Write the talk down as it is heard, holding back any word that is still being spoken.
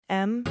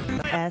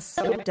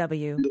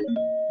MSW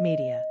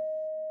Media.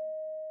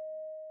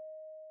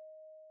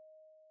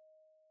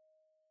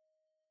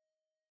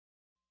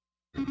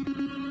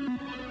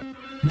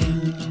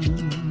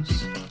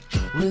 News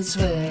with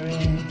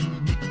swearing.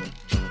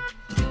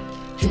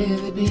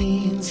 Daily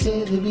beans,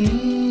 daily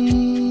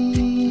beans.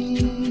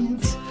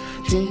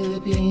 Daily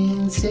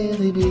beans,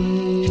 daily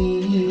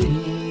beans.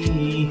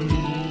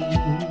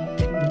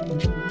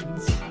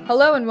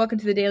 Hello and welcome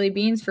to the Daily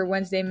Beans for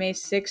Wednesday, May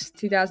 6,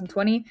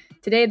 2020.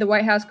 Today, the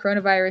White House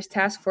Coronavirus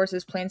Task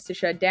Force's plans to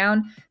shut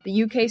down.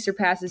 The UK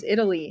surpasses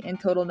Italy in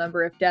total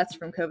number of deaths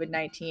from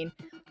COVID-19.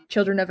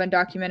 Children of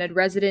undocumented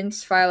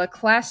residents file a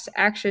class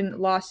action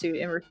lawsuit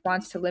in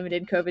response to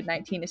limited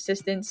COVID-19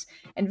 assistance.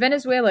 And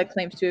Venezuela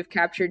claims to have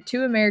captured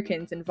 2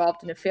 Americans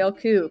involved in a failed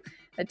coup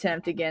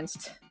attempt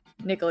against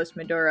Nicolas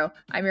Maduro.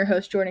 I'm your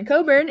host, Jordan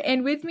Coburn,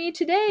 and with me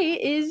today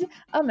is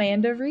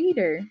Amanda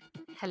Reeder.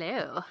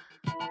 Hello.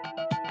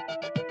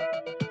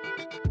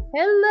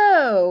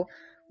 Hello!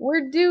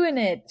 We're doing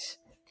it.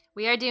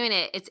 We are doing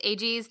it. It's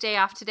AG's day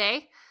off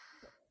today.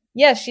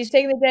 Yes, she's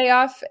taking the day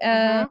off,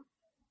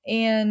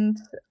 and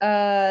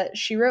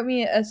she wrote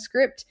me a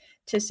script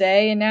to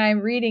say, and now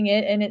I'm reading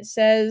it, and it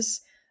says,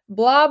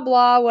 blah,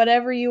 blah,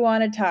 whatever you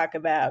want to talk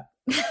about.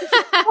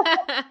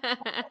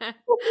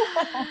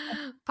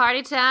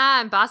 Party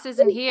time. Boss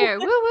isn't here.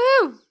 Woo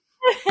woo.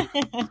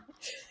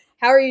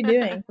 How are you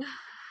doing?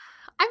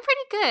 I'm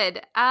pretty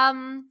good.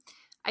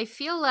 I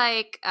feel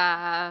like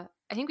I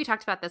think we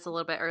talked about this a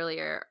little bit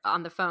earlier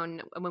on the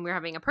phone when we were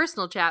having a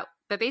personal chat,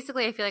 but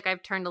basically I feel like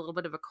I've turned a little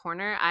bit of a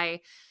corner.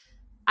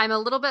 I'm a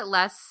little bit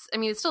less, I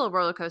mean, it's still a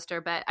roller coaster,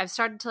 but I've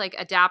started to like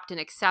adapt and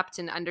accept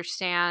and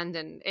understand,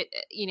 and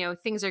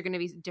things are going to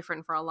be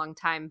different for a long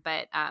time,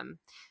 but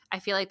I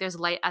feel like there's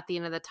light at the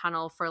end of the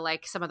tunnel for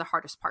like some of the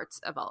hardest parts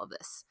of all of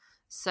this.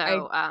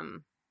 So,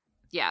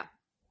 yeah.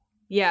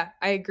 Yeah,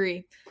 I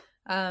agree.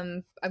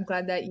 I'm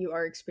glad that you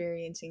are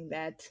experiencing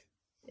that.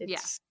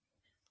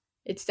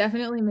 It's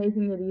definitely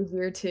making it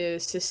easier to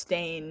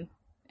sustain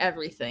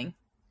everything.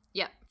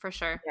 Yeah, for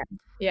sure.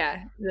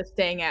 Yeah, the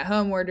staying at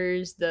home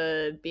orders,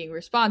 the being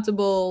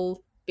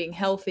responsible, being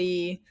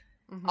healthy,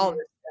 all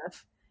this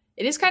stuff.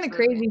 It is kind of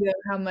crazy though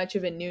how much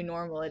of a new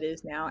normal it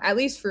is now, at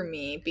least for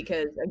me,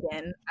 because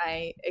again,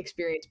 I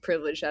experience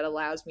privilege that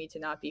allows me to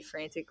not be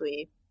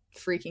frantically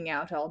freaking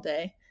out all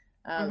day.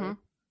 And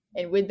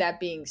with that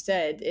being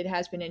said, it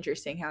has been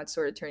interesting how it's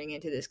sort of turning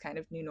into this kind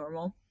of new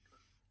normal.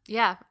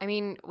 Yeah, I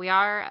mean, we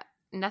are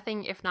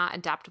nothing if not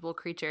adaptable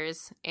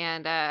creatures,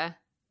 and I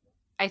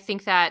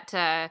think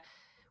that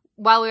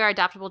while we are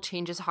adaptable,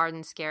 change is hard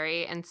and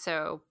scary, and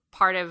so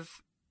part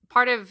of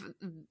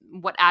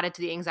what added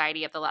to the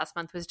anxiety of the last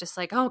month was just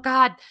like, oh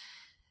God,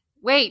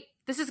 wait,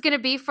 this is going to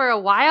be for a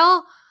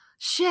while?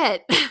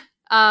 Shit.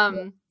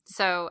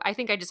 So I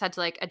think I just had to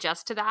like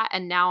adjust to that,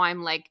 and now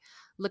I'm like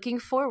looking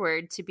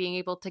forward to being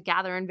able to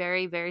gather in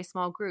very, very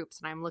small groups.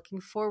 And I'm looking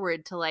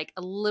forward to like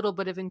a little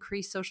bit of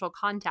increased social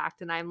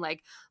contact. And I'm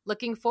like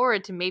looking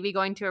forward to maybe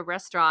going to a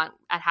restaurant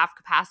at half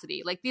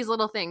capacity, like these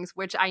little things,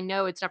 which I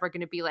know it's never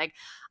going to be like,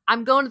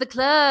 I'm going to the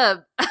club.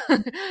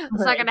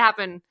 It's not going to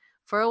happen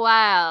for a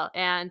while.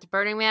 And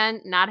Burning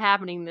Man, not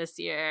happening this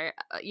year.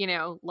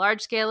 Large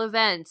scale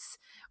events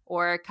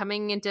or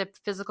coming into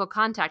physical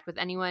contact with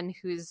anyone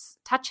whose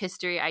touch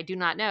history I do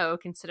not know,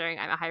 considering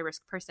I'm a high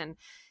risk person.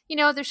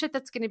 There's shit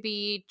that's going to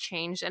be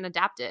changed and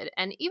adapted.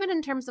 And even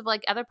in terms of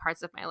like other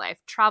parts of my life,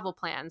 travel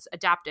plans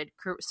adapted,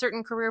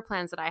 certain career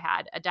plans that I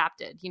had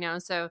adapted,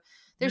 so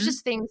there's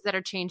just things that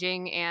are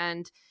changing,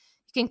 and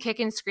you can kick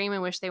and scream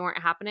and wish they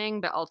weren't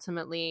happening. But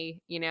ultimately,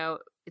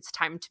 it's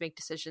time to make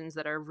decisions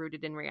that are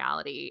rooted in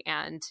reality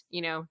and,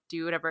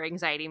 do whatever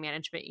anxiety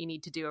management you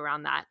need to do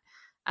around that.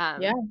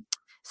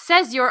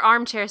 Says your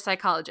armchair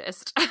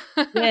psychologist.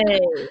 Yay.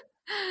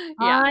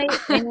 Yeah. I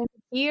am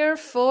here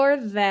for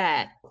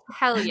that.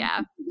 Hell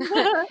yeah.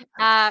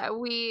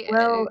 We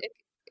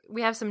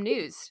have some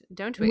news,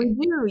 don't we?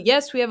 We do.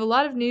 Yes, we have a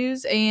lot of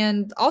news.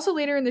 And also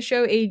later in the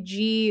show,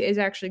 AG is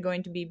actually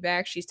going to be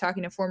back. She's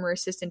talking to former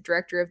assistant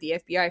director of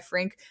the FBI,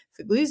 Frank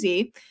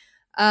Figliuzzi.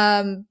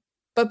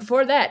 But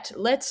before that,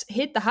 let's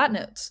hit the hot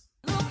notes.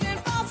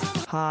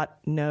 Hot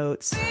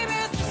notes.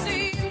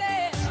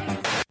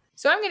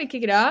 So I'm going to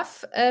kick it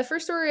off.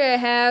 First story I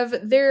have,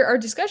 there are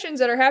discussions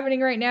that are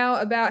happening right now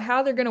about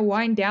how they're going to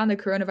wind down the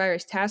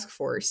coronavirus task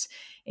force.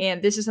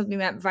 And this is something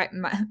that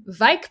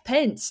Mike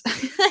Pence,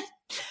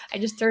 I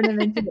just turned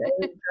him into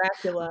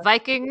Dracula.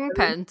 Viking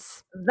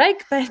Pence.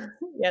 Mike Pence,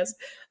 yes.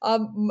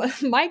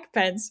 Mike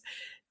Pence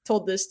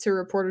told this to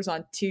reporters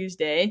on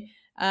Tuesday.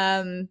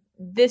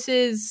 This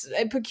is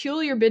a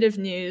peculiar bit of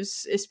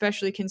news,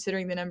 especially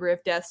considering the number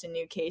of deaths and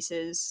new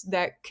cases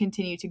that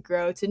continue to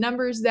grow to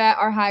numbers that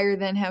are higher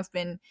than have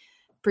been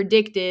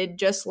predicted.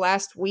 Just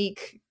last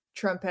week,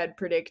 Trump had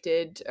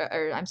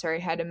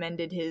had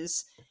amended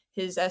his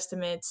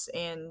estimates,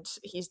 and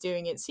he's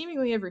doing it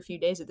seemingly every few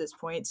days at this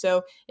point.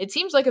 So it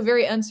seems like a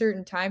very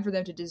uncertain time for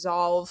them to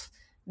dissolve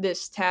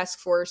this task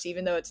force,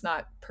 even though it's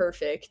not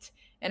perfect.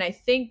 And I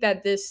think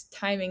that this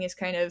timing is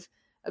kind of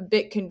a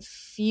bit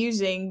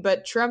confusing,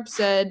 but Trump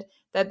said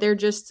that they're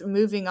just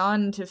moving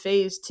on to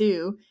phase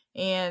 2,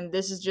 and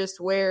this is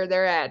just where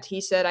they're at. He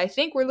said, I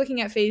think we're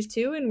looking at phase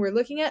 2 and we're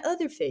looking at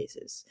other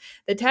phases.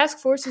 The task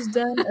force has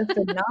done a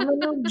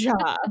phenomenal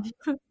job.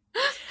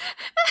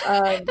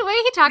 The way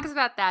he talks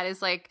about that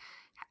is like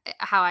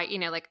how I,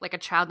 like a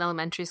child in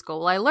elementary school.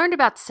 Well, I learned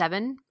about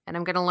 7 and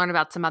I'm going to learn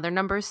about some other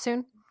numbers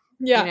soon.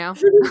 Yeah. You know,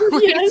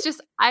 Yes. it's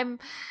just, I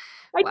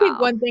wow. take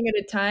one thing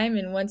at a time,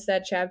 and once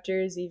that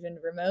chapter is even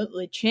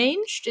remotely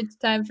changed, it's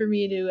time for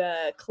me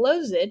to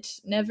close it,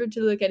 never to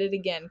look at it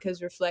again,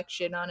 because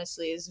reflection,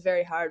 honestly, is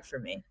very hard for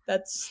me.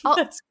 That's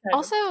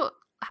also,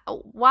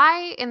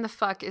 why in the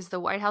fuck is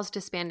the White House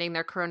disbanding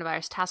their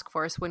coronavirus task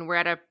force when we're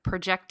at a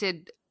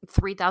projected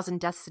 3,000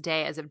 deaths a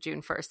day as of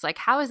June 1st? Like,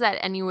 how is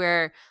that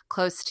anywhere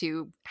close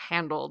to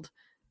handled?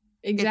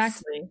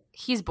 Exactly.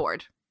 He's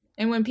bored.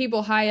 And when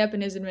people high up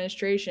in his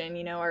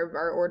administration,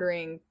 are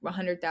ordering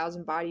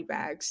 100,000 body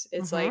bags,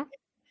 it's like,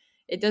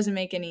 it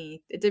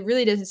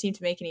really doesn't seem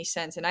to make any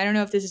sense. And I don't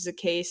know if this is a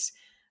case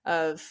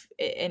of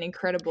an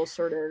incredible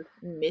sort of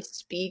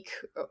misspeak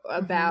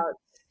about,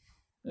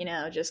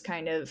 just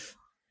kind of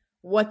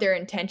what their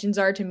intentions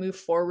are to move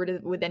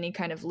forward with any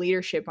kind of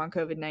leadership on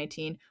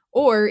COVID-19,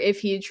 or if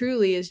he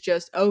truly is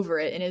just over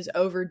it and is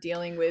over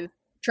dealing with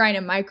trying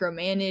to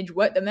micromanage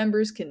what the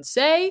members can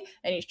say,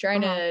 and he's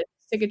trying to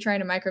sick of trying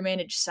to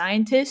micromanage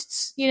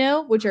scientists,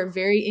 which are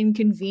very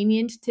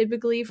inconvenient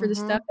typically for the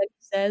stuff that he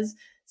says.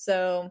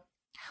 So,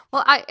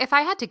 well, if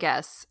I had to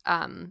guess,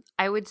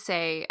 I would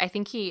say I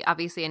think he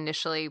obviously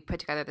initially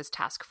put together this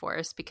task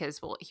force because,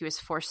 he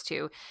was forced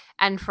to.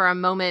 And for a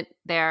moment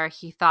there,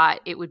 he thought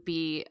it would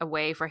be a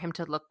way for him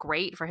to look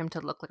great, for him to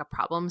look like a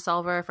problem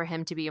solver, for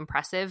him to be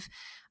impressive.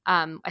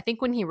 I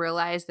think when he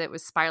realized that it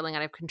was spiraling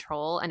out of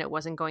control and it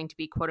wasn't going to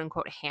be quote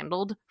unquote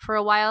handled for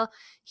a while,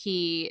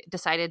 he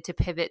decided to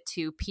pivot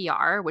to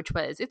PR, which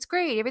was, it's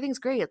great, everything's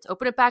great, let's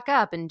open it back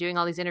up, and doing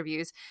all these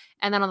interviews.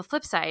 And then on the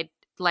flip side,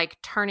 like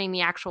turning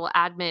the actual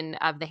admin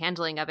of the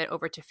handling of it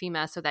over to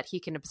FEMA so that he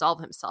can absolve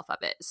himself of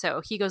it.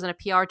 So he goes on a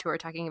PR tour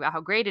talking about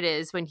how great it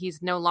is when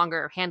he's no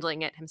longer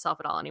handling it himself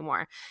at all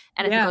anymore.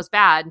 And if it goes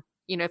bad,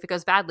 if it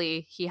goes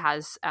badly, he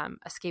has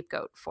a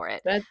scapegoat for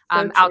it. That's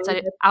so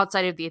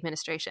outside of the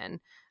administration.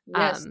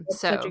 Yes, that's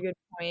such a good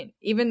point.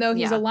 Even though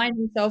he's aligned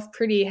himself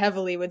pretty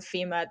heavily with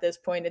FEMA at this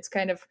point, it's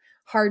kind of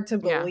hard to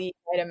believe,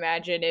 I'd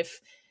imagine,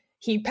 if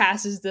he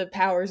passes the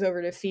powers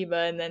over to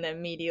FEMA and then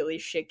immediately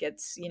shit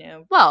gets,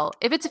 Well,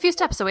 if it's a few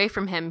steps away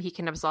from him, he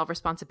can absolve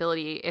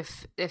responsibility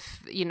if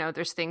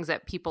there's things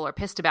that people are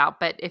pissed about.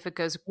 But if it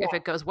goes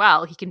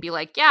well, he can be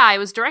like, yeah, I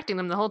was directing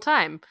them the whole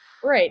time.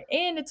 Right.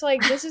 And it's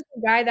like, this is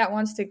the guy that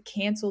wants to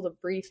cancel the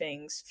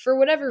briefings for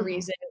whatever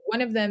reason.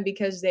 One of them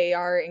because they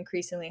are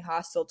increasingly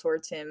hostile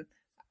towards him.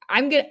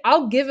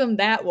 I'll give him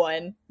that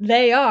one.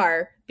 They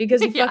are,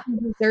 because he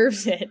fucking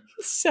deserves it.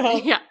 So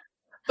yeah.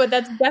 But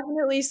that's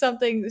definitely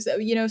something,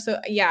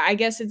 I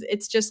guess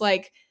it's just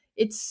like,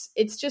 it's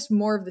just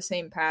more of the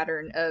same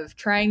pattern of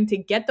trying to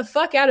get the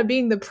fuck out of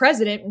being the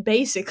president,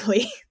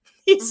 basically.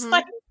 He's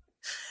like,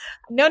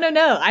 no,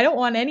 I don't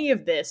want any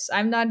of this.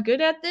 I'm not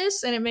good at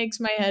this, and it makes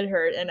my head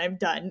hurt, and I'm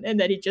done. And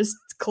then he just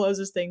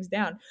closes things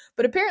down.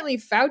 But apparently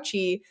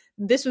Fauci,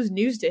 this was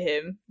news to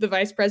him, the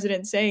vice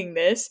president saying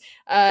this.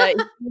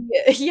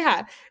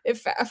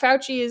 If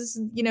Fauci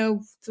is,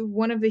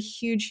 one of the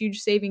huge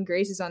saving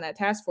graces on that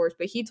task force,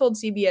 but he told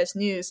CBS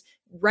News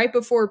right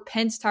before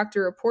Pence talked to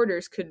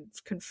reporters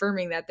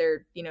confirming that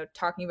they're,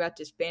 talking about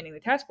disbanding the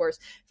task force.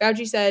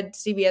 Fauci said to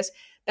CBS,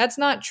 "That's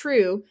not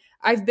true.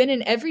 I've been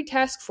in every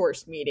task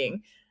force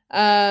meeting."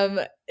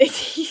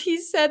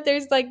 He said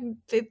there's like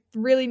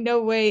really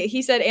no way.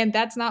 He said, and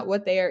that's not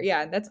what they are.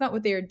 Yeah, that's not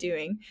what they are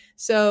doing.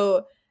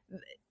 So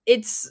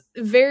it's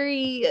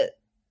very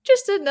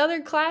just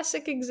another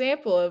classic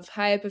example of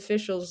high up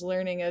officials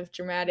learning of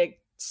dramatic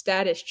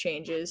status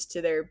changes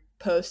to their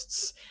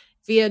posts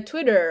via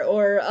Twitter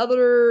or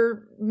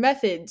other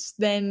methods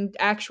than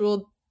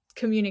actual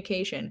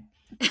communication.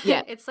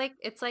 Yeah, it's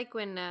like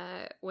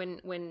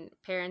when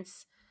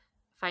parents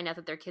find out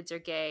that their kids are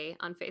gay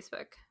on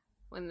Facebook,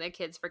 when the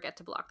kids forget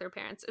to block their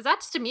parents. Is that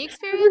just a me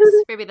experience?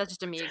 Maybe that's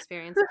just a me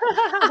experience.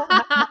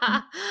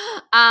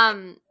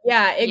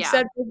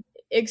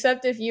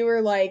 Except if you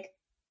were like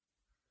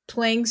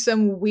playing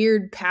some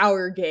weird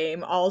power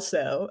game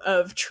also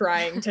of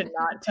trying to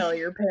not tell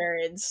your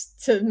parents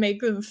to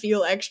make them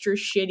feel extra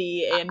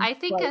shitty. And I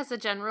think as a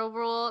general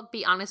rule,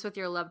 be honest with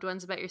your loved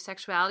ones about your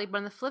sexuality, but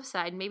on the flip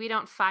side, maybe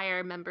don't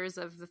fire members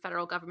of the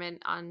federal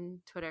government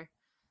on Twitter.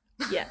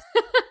 Yes.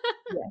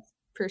 Yes,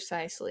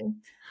 precisely.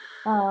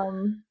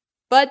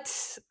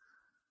 But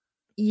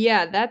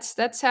yeah,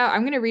 that's how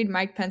I'm going to read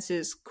Mike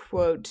Pence's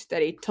quote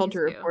that he told to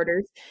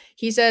reporters.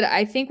 He said,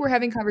 "I think we're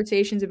having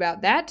conversations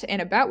about that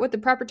and about what the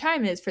proper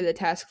time is for the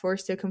task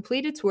force to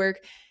complete its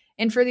work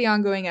and for the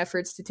ongoing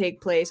efforts to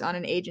take place on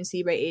an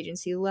agency by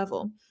agency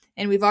level.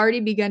 And we've already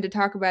begun to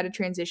talk about a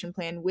transition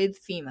plan with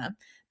FEMA.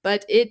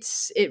 But it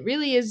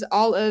really is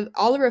all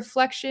a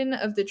reflection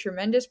of the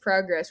tremendous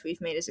progress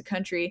we've made as a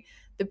country.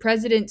 the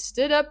president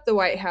stood up the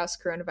White House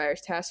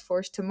coronavirus task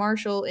force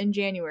in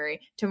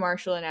January to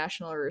marshal a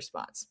national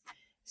response.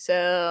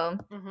 So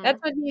that's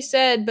what he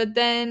said. But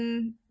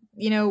then,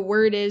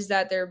 word is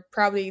that they're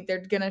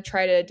going to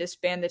try to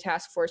disband the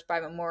task force by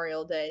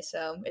Memorial Day.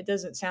 So it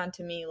doesn't sound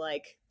to me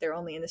like they're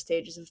only in the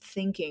stages of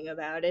thinking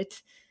about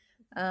it.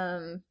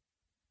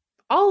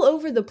 All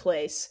over the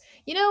place.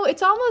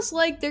 It's almost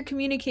like their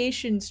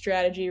communication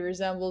strategy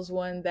resembles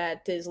one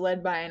that is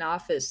led by an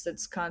office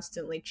that's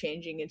constantly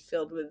changing and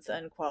filled with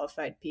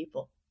unqualified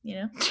people,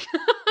 Yeah,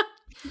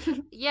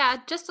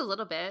 just a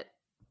little bit.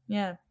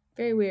 Yeah,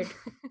 very weird.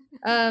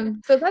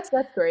 So that's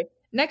that story.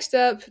 Next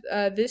up,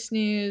 this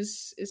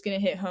news is going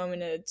to hit home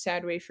in a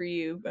sad way for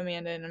you,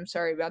 Amanda, and I'm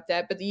sorry about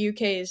that, but the UK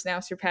has now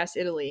surpassed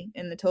Italy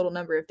in the total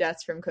number of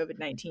deaths from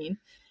COVID-19,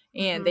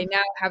 and they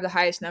now have the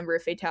highest number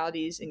of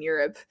fatalities in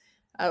Europe.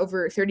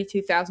 Over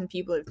 32,000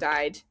 people have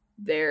died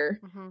there.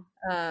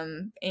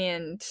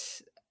 And,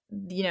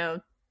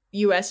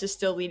 U.S. is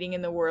still leading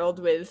in the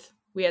world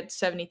we had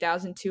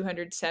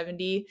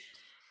 70,270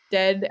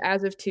 dead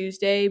as of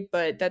Tuesday,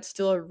 but that's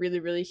still a really,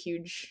 really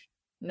huge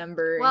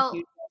number and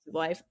huge loss of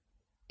life.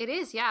 It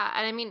is, yeah.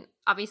 And I mean,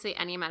 obviously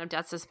any amount of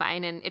deaths is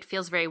fine, and it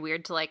feels very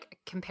weird to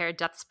compare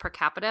deaths per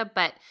capita,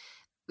 but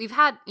we've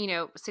had,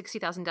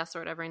 60,000 deaths or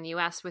whatever in the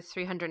U.S. with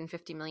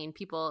 350 million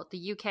people. The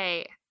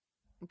U.K.,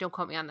 don't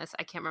quote me on this,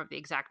 I can't remember the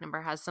exact number,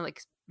 has some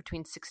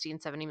between 60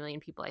 and 70 million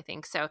people, I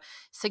think. So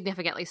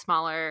significantly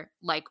smaller,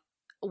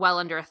 well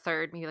under a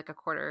third, maybe a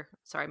quarter.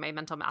 Sorry, my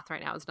mental math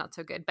right now is not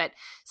so good, but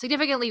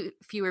significantly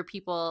fewer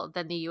people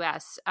than the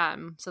US.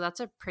 So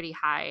that's a pretty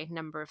high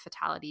number of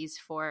fatalities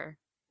for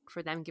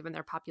them given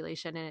their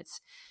population. And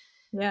it's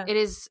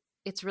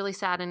really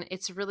sad. And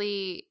it's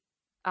really,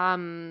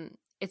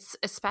 it's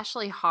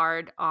especially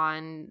hard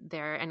on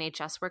their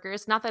NHS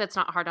workers. Not that it's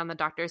not hard on the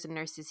doctors and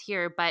nurses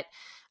here, but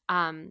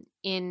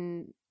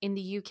in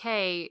the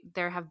UK,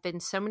 there have been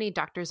so many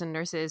doctors and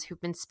nurses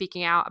who've been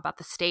speaking out about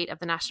the state of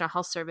the National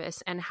Health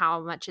Service and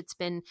how much it's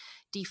been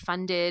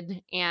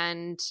defunded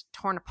and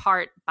torn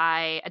apart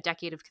by a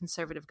decade of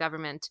conservative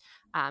government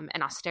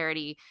and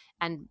austerity.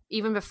 And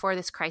even before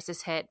this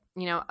crisis hit,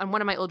 and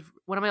one of my old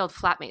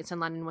flatmates in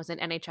London was an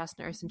NHS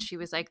nurse, and she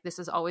was like, "This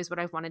is always what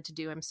I've wanted to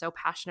do. I'm so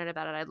passionate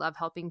about it. I love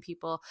helping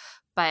people,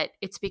 but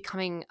it's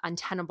becoming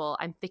untenable.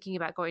 I'm thinking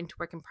about going to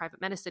work in private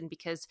medicine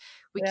because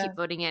we keep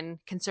voting in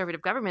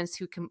conservative governments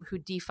who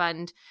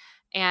defund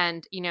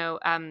and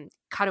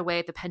cut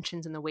away the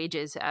pensions and the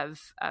wages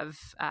of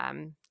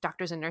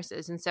doctors and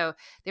nurses." And so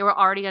they were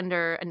already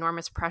under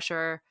enormous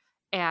pressure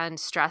and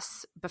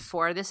stress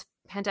before this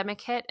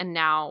pandemic hit, and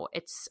now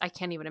I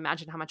can't even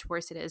imagine how much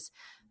worse it is.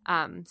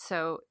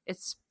 So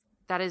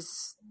that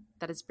is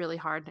really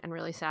hard and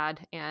really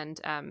sad.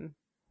 And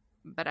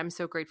but I'm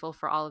so grateful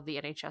for all of the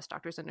NHS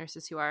doctors and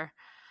nurses who are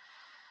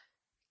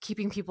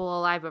keeping people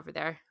alive over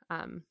there.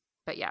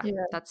 But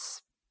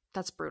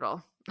that's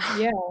brutal.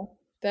 Yeah,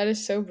 that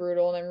is so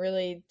brutal, and I'm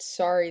really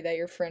sorry that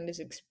your friend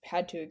has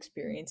had to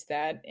experience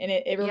that. And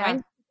it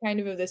reminds me kind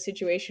of the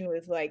situation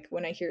with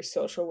when I hear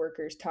social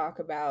workers talk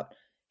about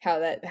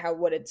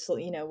what it's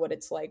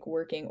like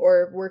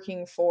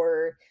working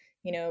for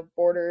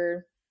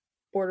border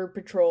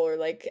patrol or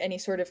any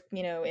sort of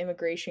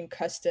immigration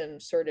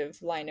customs sort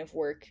of line of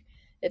work.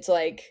 It's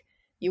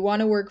you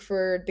want to work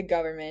for the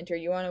government or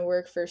you want to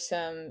work for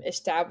some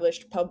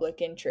established public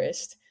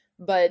interest,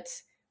 but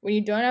when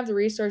you don't have the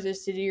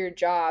resources to do your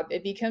job,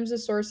 it becomes a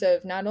source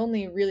of not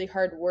only really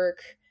hard work,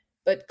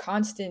 but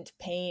constant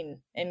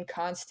pain and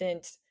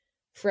constant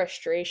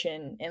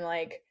frustration and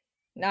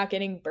not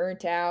getting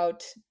burnt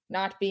out,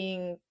 not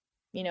being,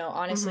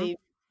 honestly,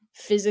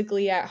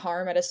 physically at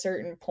harm at a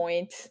certain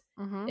point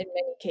in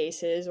many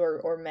cases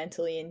or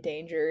mentally in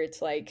danger.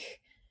 It's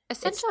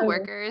essential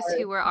workers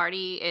who were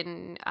already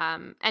in,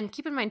 and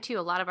keep in mind too,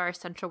 a lot of our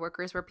essential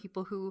workers were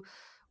people who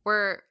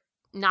were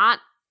not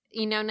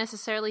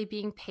necessarily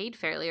being paid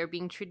fairly or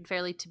being treated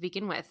fairly to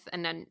begin with.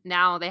 And then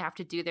now they have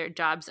to do their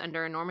jobs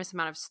under enormous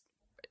amount of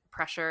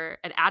pressure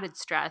and added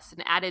stress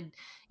and added,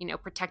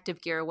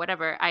 protective gear or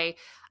whatever. I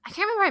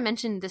can't remember I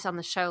mentioned this on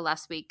the show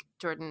last week,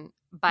 Jordan,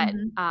 but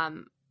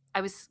I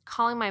was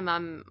calling my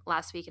mom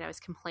last week and I was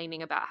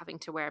complaining about having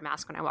to wear a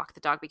mask when I walk the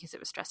dog because it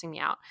was stressing me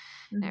out.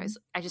 And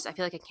I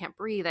feel like I can't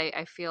breathe.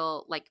 I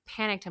feel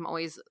panicked. I'm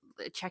always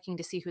checking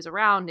to see who's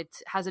around.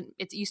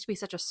 It used to be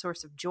such a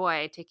source of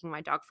joy taking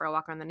my dog for a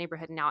walk around the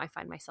neighborhood. And now I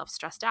find myself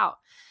stressed out.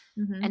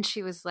 And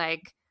she was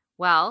like,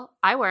 "Well,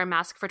 I wear a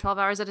mask for 12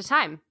 hours at a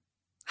time."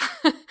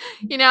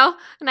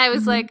 And I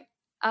was like,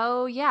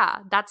 "Oh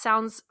yeah, that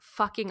sounds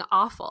fucking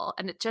awful."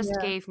 And it just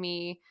gave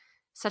me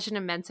such an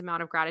immense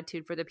amount of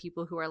gratitude for the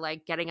people who are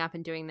getting up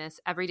and doing this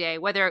every day,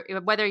 whether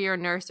you're a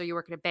nurse or you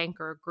work at a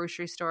bank or a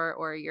grocery store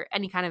or you're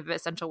any kind of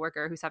essential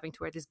worker who's having to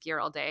wear this gear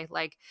all day.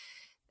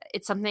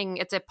 It's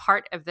a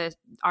part of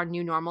our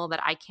new normal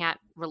that I can't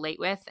relate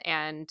with.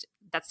 And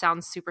that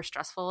sounds super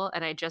stressful.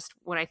 And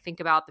when I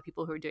think about the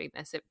people who are doing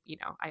this,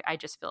 I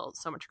just feel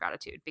so much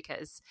gratitude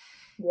because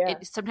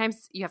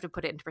sometimes you have to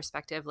put it into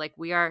perspective.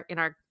 We are in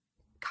our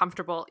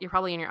comfortable. You're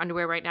probably in your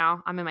underwear right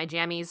now. I'm in my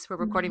jammies. We're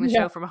recording the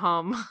Yeah. show from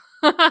home.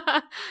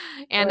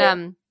 And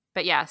Right.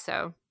 but yeah,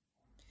 so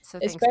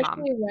thanks, Mom.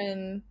 Especially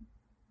when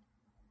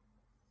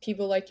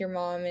people like your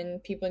mom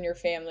and people in your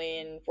family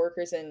and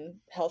workers in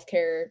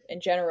healthcare in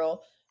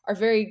general are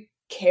very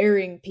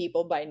caring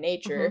people by Mm-hmm.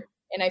 nature.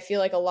 And I feel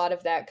like a lot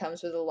of that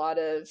comes with a lot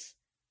of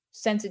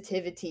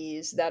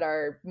sensitivities that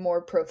are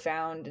more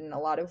profound in a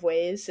lot of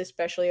ways,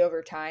 especially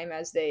over time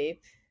as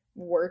they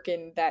work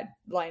in that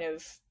line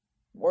of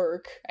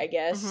work, I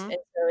guess. Mm-hmm. And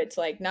so it's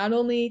like not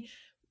only,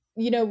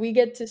 we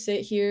get to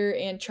sit here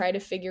and try to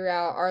figure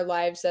out our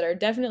lives that are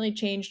definitely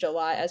changed a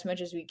lot as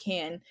much as we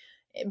can,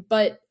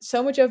 but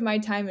so much of my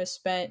time is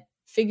spent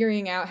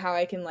figuring out how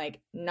I can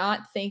like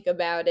not think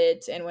about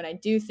it, and when I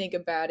do think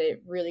about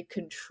it, really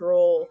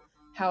control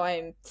how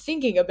I'm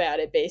thinking about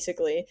it,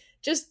 basically.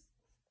 Just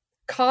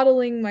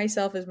coddling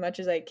myself as much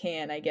as I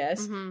can, I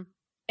guess. Mm-hmm.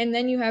 And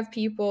then you have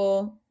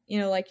people,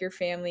 like your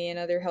family and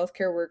other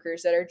healthcare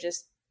workers that are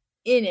just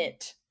in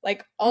it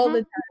like all Mm-hmm.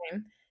 the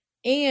time,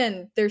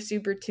 and they're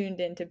super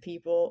tuned into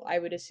people, I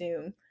would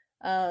assume.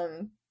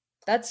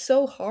 That's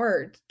so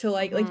hard to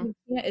like Mm-hmm. you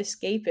can't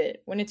escape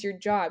it when it's your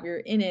job. You're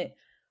in it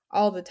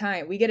all the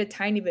time. We get a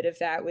tiny bit of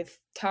that with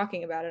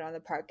talking about it on the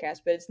podcast,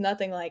 but it's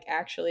nothing like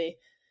actually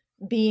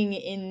being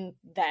in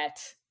that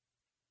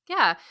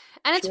Yeah.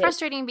 And it's shit.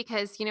 frustrating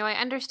because, I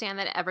understand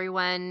that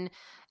everyone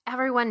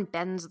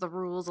bends the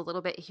rules a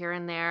little bit here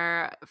and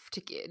there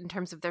in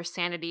terms of their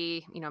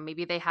sanity.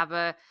 Maybe they have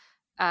a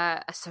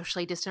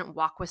socially distant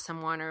walk with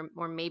someone,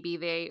 or maybe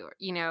they,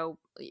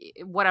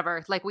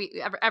 whatever. Like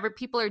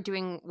people are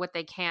doing what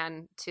they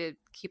can to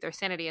keep their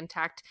sanity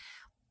intact,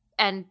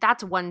 and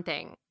that's one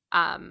thing.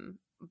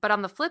 But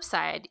on the flip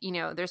side,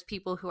 there's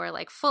people who are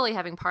like fully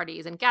having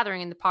parties and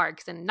gathering in the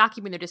parks and not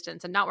keeping their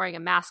distance and not wearing a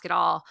mask at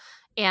all.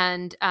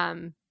 And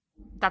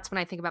that's when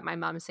I think about my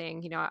mom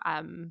saying,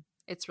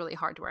 it's really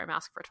hard to wear a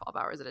mask for 12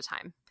 hours at a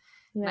time.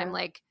 And I'm Yeah.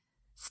 like,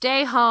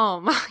 stay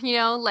home.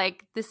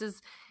 Like this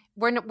is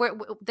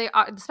they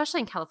are, especially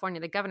in California,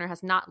 the governor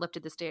has not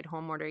lifted the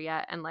stay-at-home order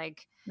yet. And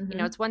like,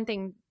 Mhm.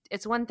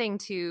 it's one thing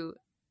to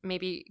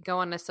maybe go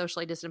on a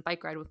socially distant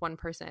bike ride with one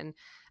person.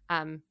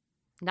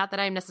 Not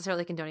that I'm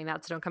necessarily condoning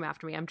that, so don't come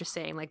after me. I'm just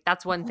saying, like,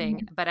 that's one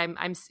thing. But I'm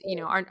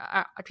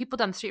our people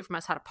down the street from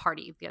us had a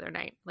party the other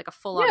night, like a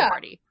full-on Yeah,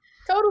 party.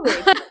 totally.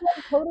 People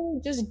are totally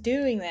just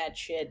doing that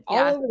shit all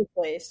Yeah, over the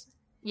place.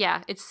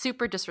 yeah, it's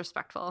super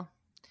disrespectful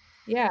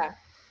Yeah.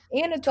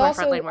 And it's to our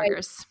also frontline like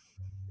workers.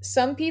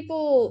 some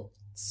people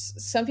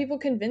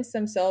convince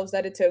themselves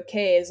that it's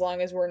okay as long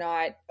as we're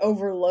not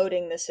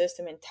overloading the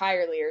system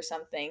entirely or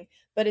something.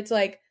 But it's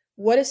like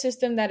what a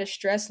system that is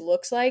stressed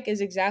looks like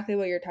is exactly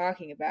what you're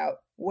talking about.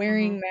 Mm-hmm.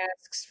 Wearing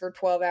masks for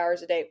 12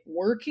 hours a day,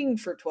 working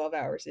for 12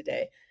 hours a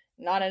day,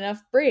 not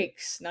enough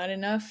breaks, not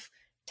enough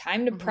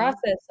time to Mm-hmm.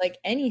 process like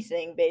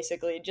anything,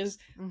 basically. Just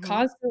Mm-hmm.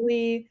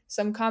 constantly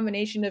some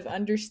combination of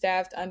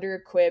understaffed,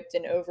 underequipped,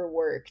 and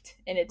overworked.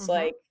 And it's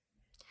Mm-hmm. like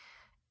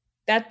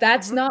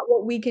that's Mm-hmm. not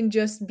what we can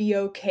just be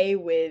okay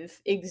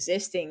with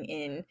existing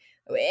in.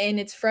 And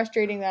it's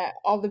frustrating that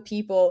all the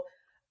people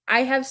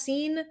I have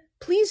seen,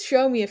 please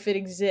show me if it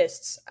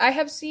exists. I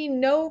have seen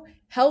no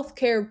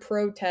healthcare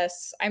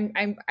protests.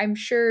 I'm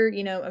sure,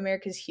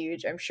 America's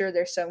huge. I'm sure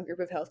there's some group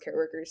of healthcare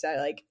workers that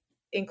like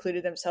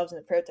included themselves in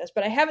the protest,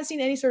 but I haven't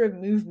seen any sort of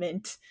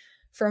movement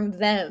from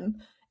them.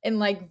 And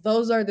like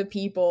those are the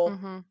people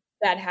Mm-hmm.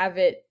 that have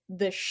it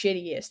the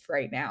shittiest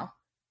right now.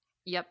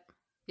 Yep.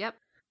 Yep.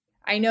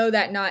 I know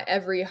that not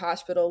every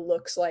hospital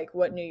looks like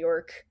what New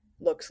York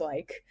looks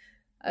like.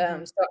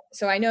 Mm-hmm.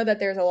 So I know that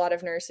there's a lot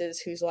of nurses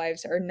whose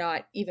lives are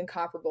not even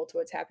comparable to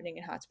what's happening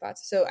in hotspots.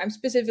 So I'm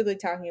specifically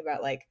talking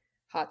about like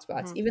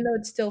hotspots, Mm-hmm. even though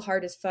it's still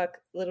hard as fuck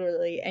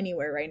literally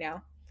anywhere right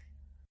now.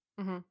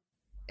 Mm-hmm.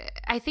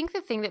 I think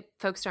the thing that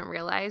folks don't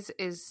realize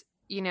is,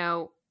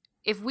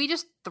 if we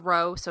just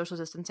throw social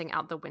distancing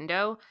out the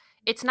window,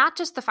 it's not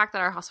just the fact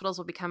that our hospitals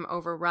will become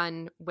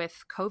overrun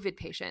with COVID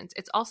patients.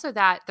 It's also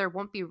that there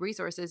won't be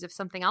resources if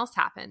something else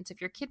happens. If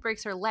your kid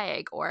breaks her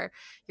leg, or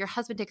your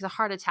husband takes a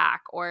heart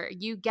attack, or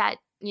you get,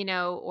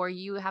 or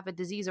you have a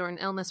disease or an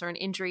illness or an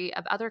injury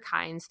of other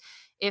kinds.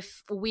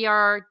 If we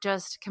are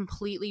just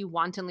completely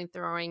wantonly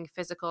throwing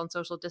physical and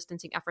social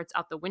distancing efforts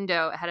out the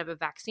window ahead of a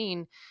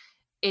vaccine,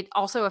 it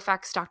also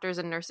affects doctors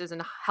and nurses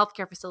and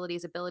healthcare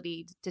facilities'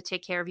 ability to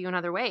take care of you in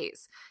other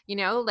ways.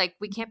 Like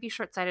we can't be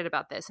short-sighted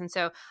about this. And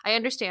so I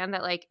understand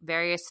that like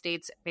various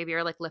states maybe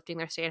are like lifting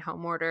their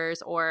stay-at-home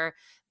orders, or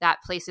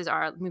that places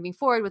are moving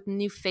forward with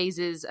new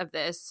phases of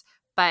this,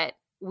 but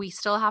we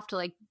still have to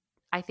like,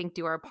 I think,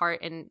 do our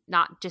part in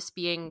not just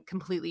being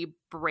completely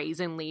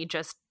brazenly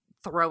just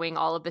throwing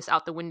all of this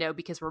out the window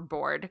because we're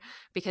bored,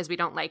 because we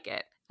don't like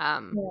it.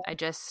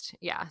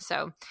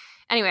 So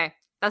anyway,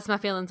 that's my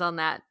feelings on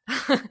that.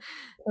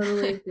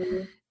 Totally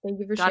agree. Thank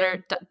you for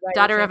sharing.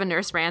 Daughter of a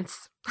nurse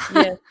rants.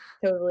 Yeah,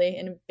 totally.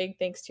 And a big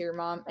thanks to your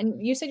mom.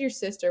 And you said your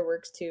sister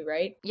works too,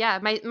 right? Yeah,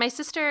 my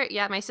sister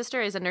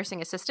is a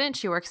nursing assistant.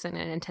 She works in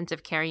an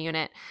intensive care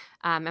unit,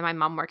 and my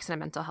mom works in a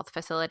mental health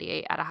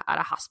facility at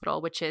a hospital,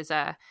 which is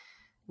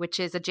which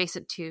is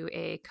adjacent to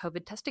a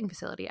COVID testing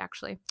facility,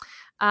 actually.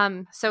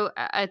 So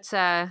it's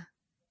a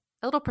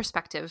little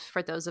perspective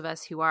for those of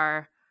us who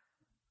are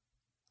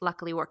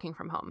luckily working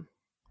from home.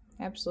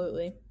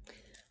 Absolutely.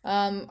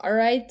 All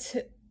right.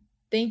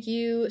 Thank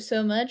you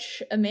so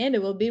much.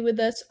 Amanda will be with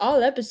us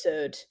all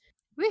episode.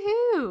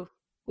 Woohoo!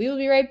 We will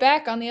be right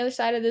back. On the other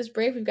side of this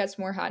break, we've got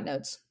some more hot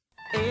notes.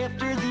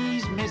 After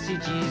these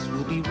messages,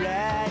 we'll be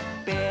right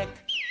back.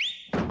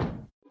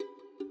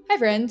 Hi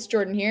friends,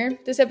 Jordan here.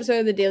 This episode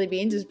of the Daily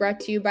Beans is brought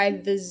to you by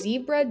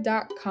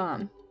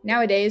thezebra.com.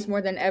 Nowadays,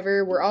 more than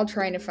ever, we're all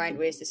trying to find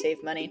ways to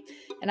save money.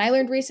 And I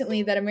learned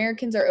recently that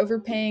Americans are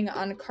overpaying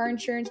on car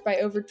insurance by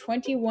over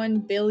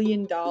 $21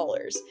 billion.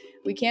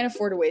 We can't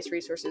afford to waste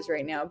resources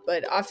right now,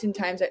 but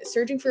oftentimes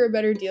searching for a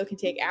better deal can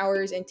take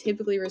hours and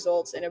typically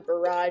results in a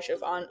barrage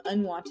of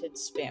unwanted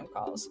spam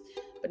calls.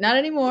 But not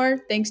anymore,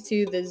 thanks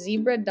to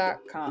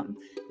thezebra.com.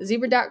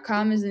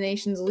 Thezebra.com is the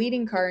nation's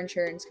leading car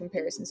insurance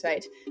comparison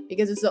site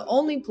because it's the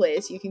only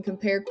place you can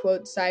compare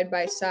quotes side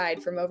by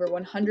side from over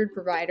 100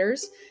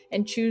 providers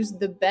and choose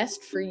the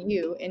best for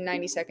you in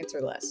 90 seconds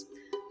or less.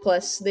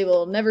 Plus, they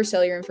will never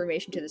sell your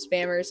information to the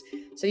spammers,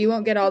 so you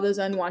won't get all those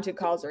unwanted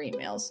calls or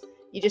emails.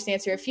 You just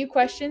answer a few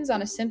questions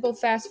on a simple,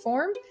 fast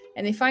form,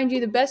 and they find you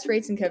the best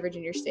rates and coverage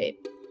in your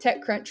state.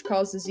 TechCrunch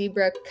calls the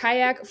Zebra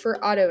Kayak for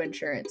auto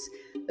insurance.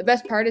 The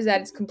best part is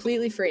that it's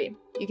completely free.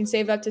 You can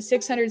save up to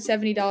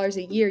 $670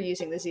 a year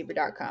using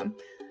thezebra.com.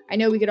 I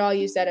know we could all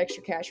use that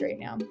extra cash right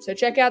now. So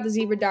check out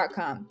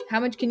thezebra.com.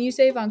 How much can you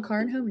save on car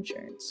and home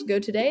insurance? Go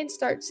today and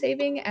start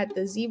saving at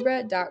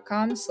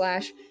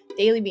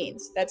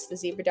thezebra.com/dailybeans. That's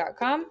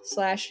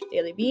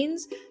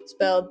thezebra.com/dailybeans,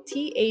 spelled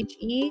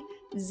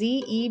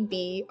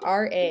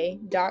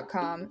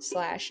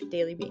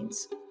THEZEBRA.com/dailybeans.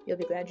 You'll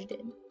be glad you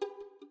did.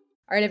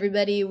 All right,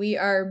 everybody, we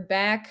are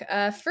back.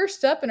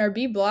 First up in our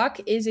B block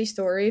is a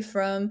story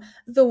from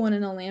the one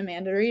and only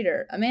Amanda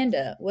Reeder.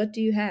 Amanda, what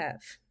do you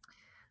have?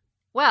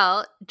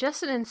 Well,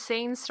 just an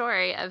insane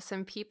story of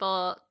some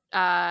people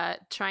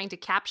trying to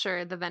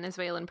capture the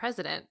Venezuelan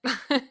president.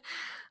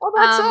 Oh,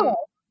 that's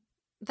all.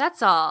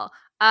 That's all.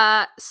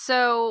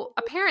 So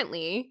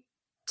apparently,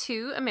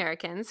 2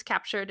 Americans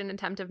captured an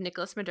attempt of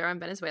Nicolas Maduro in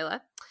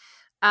Venezuela.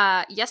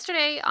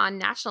 Yesterday on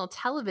national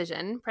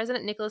television,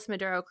 President Nicolas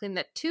Maduro claimed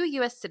that 2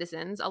 U.S.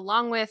 citizens,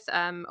 along with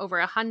over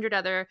 100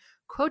 other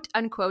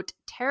quote-unquote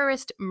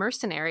terrorist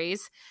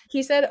mercenaries.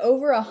 He said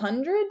over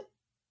 100?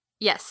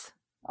 Yes.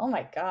 Oh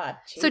my God.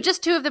 Geez. So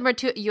just 2 of them are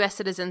 2 U.S.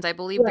 citizens. I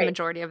believe the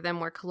majority of them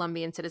were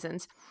Colombian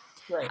citizens.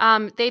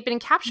 Right. They've been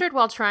captured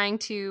while trying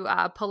to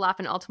pull off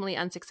an ultimately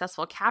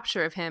unsuccessful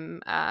capture of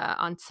him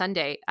on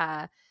Sunday.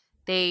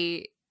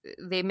 They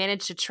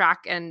managed to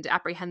track and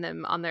apprehend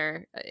them in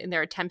their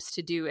attempts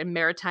to do a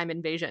maritime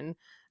invasion.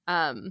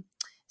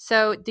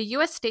 So the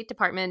U.S. State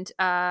Department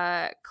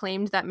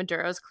claimed that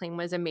Maduro's claim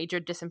was a major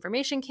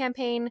disinformation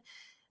campaign,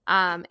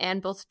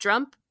 and both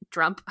Trump,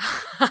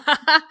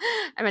 I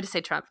meant to say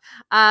Trump,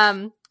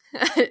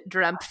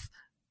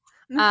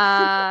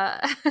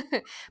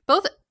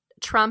 both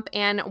Trump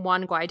and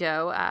Juan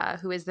Guaido,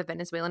 who is the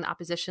Venezuelan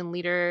opposition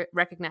leader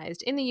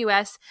recognized in the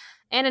U.S.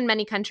 and in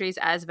many countries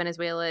as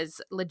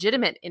Venezuela's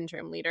legitimate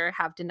interim leader,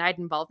 have denied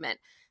involvement.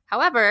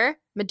 However,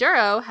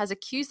 Maduro has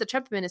accused the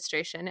Trump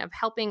administration of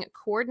helping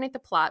coordinate the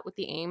plot with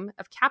the aim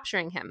of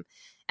capturing him,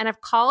 and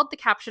have called the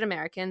captured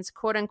Americans,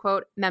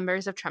 quote-unquote,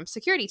 members of Trump's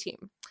security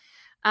team.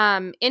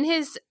 In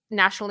his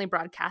nationally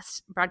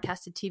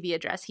broadcasted TV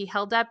address, he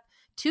held up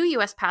 2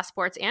 U.S.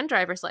 passports and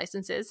driver's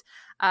licenses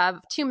of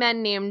 2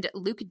 men named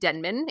Luke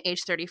Denman,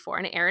 age 34,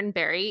 and Aaron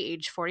Berry,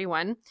 age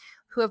 41,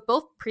 who have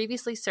both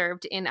previously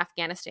served in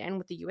Afghanistan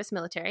with the U.S.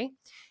 military.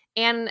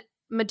 And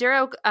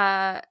Maduro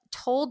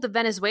told the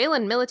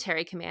Venezuelan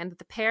military command that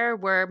the pair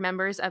were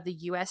members of the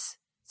U.S.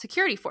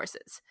 security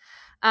forces.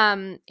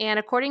 And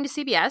according to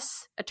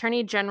CBS,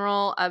 Attorney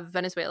General of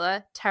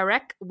Venezuela,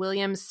 Tarek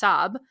William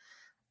Saab,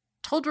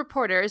 told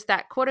reporters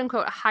that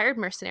quote-unquote hired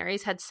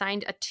mercenaries had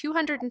signed a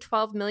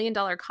 $212 million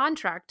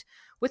contract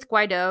with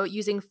Guaido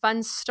using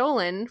funds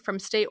stolen from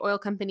state oil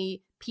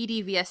company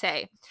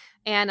PDVSA.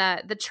 And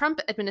the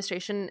Trump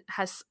administration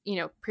has,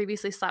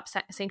 previously slapped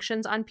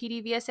sanctions on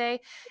PDVSA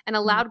and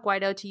allowed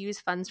Guaido to use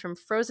funds from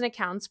frozen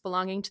accounts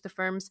belonging to the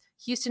firm's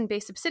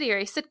Houston-based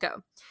subsidiary,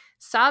 Citgo.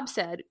 Saab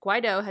said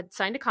Guaido had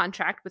signed a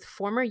contract with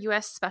former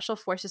U.S. Special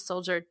Forces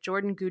soldier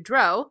Jordan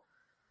Goudreau,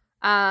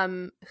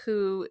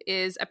 who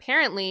is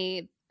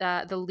apparently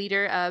the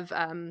leader of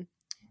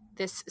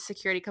this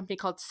security company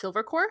called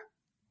Silvercorp.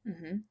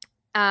 Mm-hmm.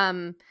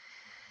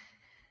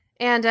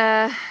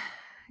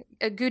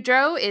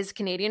 Goudreau is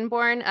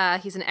Canadian-born.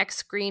 He's an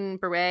ex-Green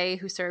Beret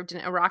who served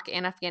in Iraq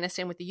and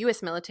Afghanistan with the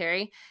U.S.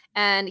 military,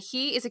 and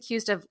he is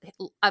accused of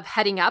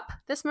heading up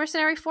this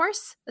mercenary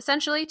force,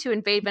 essentially, to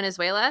invade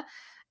Venezuela.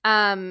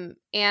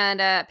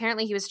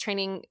 Apparently he was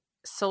training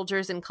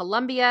soldiers in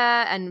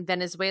Colombia, and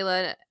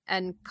Venezuela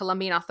and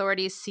Colombian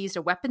authorities seized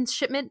a weapons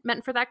shipment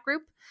meant for that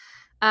group.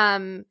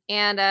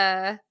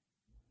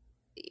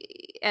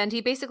 And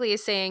he basically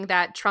is saying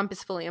that Trump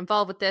is fully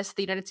involved with this.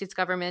 The United States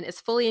government is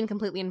fully and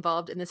completely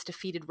involved in this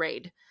defeated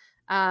raid.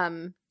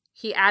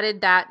 he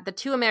added that the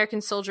 2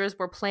 American soldiers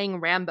were playing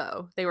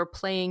Rambo. They were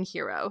playing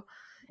hero.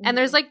 And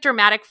there's like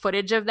dramatic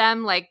footage of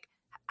them like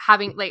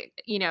having like,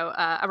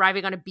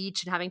 arriving on a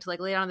beach and having to like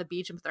lay down on the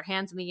beach and put their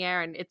hands in the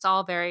air. And it's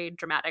all very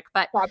dramatic.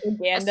 But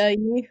propaganda.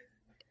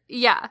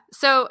 Yeah.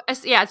 So,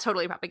 yeah, it's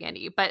totally propaganda.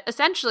 But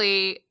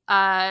essentially,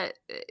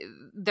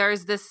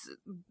 there's this,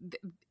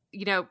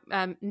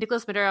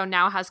 Nicolas Maduro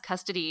now has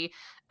custody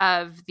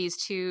of these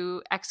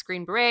 2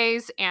 ex-Green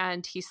Berets,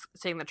 and he's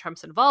saying that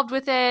Trump's involved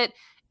with it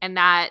and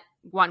that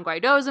Juan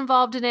Guaido is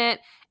involved in it.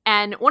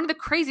 And one of the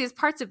craziest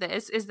parts of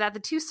this is that the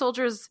 2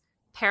 soldiers'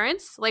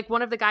 parents, like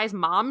one of the guy's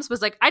moms,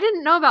 was like, I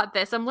didn't know about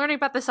this. I'm learning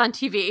about this on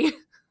TV.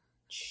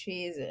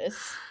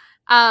 Jesus.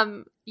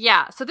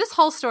 Yeah. So this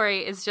whole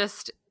story is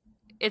just,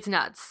 it's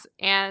nuts.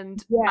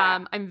 And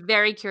I'm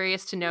very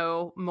curious to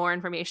know more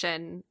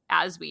information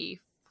as we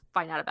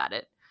find out about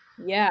it.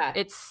 Yeah.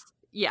 Thank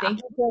you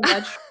so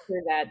much for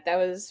that. That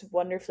was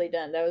wonderfully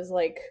done. That was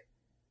like,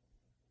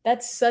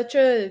 that's such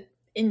a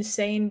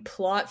insane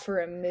plot for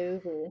a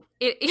movie.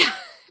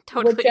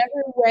 Totally.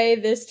 Whichever way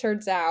this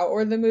turns out,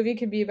 or the movie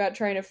could be about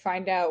trying to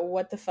find out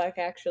what the fuck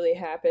actually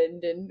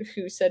happened and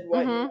who said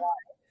what and why.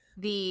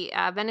 The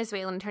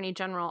Venezuelan Attorney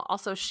General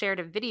also shared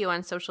a video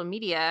on social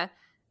media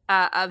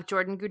of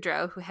Jordan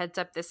Goudreau, who heads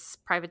up this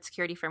private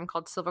security firm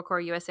called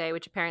Silvercore USA,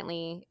 which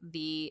apparently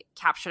the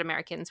captured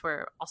Americans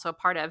were also a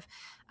part of.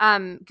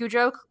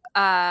 Goudreau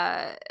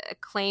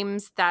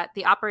claims that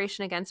the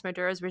operation against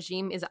Maduro's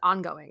regime is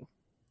ongoing.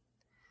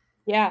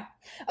 Yeah.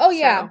 Oh,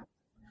 yeah.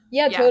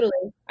 Yeah, totally.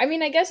 I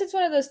mean, I guess it's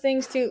one of those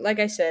things, too. Like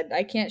I said,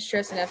 I can't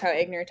stress enough how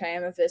ignorant I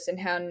am of this and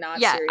how not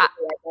seriously I'd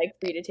like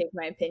for you to take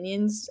my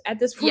opinions at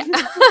this point.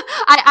 Yeah.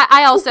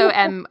 I also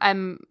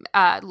am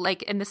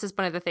like, and this is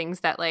one of the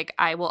things that like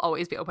I will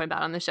always be open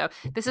about on the show.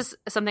 This is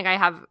something I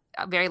have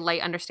a very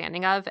light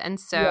understanding of, and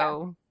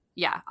so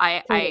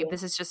I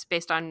this is just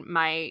based on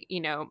my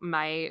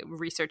my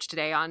research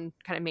today on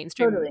kind of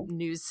mainstream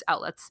news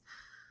outlets.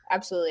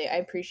 Absolutely. I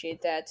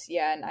appreciate that.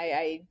 Yeah, and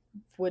I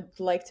would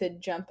like to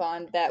jump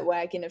on that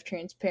wagon of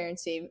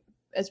transparency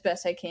as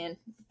best I can.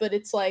 But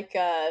it's like,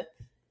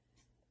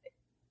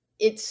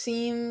 it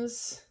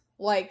seems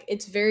like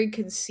it's very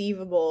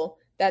conceivable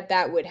that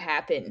that would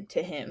happen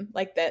to him.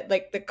 Like that,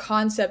 like the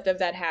concept of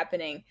that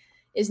happening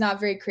is not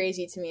very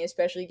crazy to me,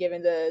 especially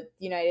given the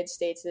United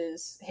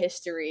States'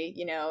 history,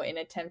 in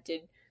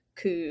attempted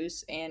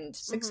coups and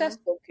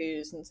successful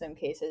coups in some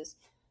cases.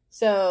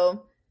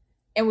 So...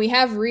 And we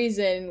have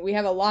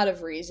a lot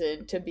of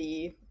reason to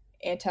be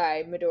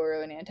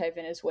anti-Maduro and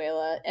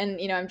anti-Venezuela.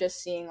 And, I'm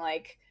just seeing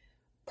like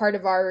part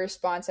of our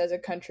response as a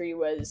country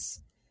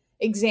was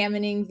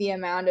examining the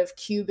amount of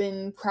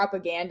Cuban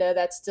propaganda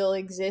that still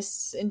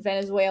exists in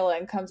Venezuela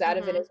and comes out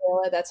of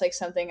Venezuela. That's like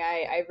something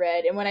I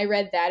read. And when I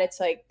read that, it's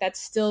like,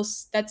 that's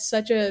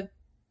such a,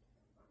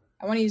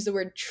 I want to use the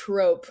word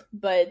trope,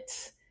 but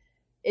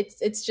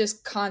it's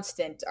just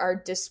constant. Our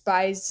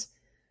despise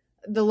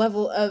the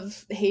level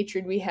of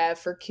hatred we have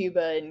for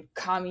Cuba and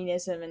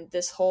communism and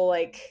this whole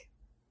like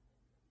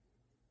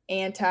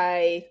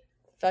anti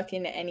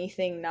fucking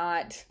anything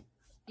not.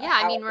 Yeah,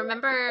 I mean,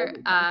 remember,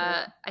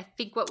 I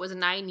think what was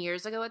 9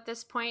 years ago at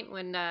this point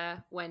when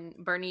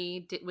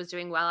Bernie was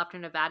doing well after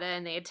Nevada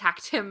and they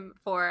attacked him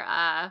for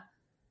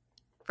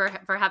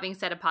having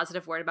said a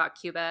positive word about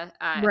Cuba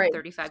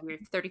 35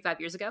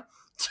 years ago.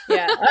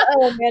 Yeah.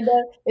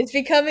 Amanda. It's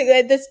becoming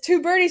this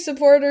 2 Bernie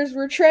supporters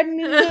were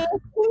treading into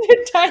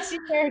dicey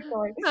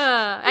territory.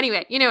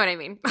 Anyway, you know what I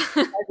mean. I'm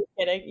just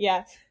kidding.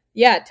 Yeah.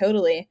 Yeah,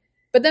 totally.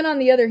 But then on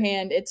the other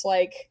hand, it's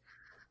like,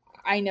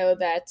 I know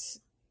that,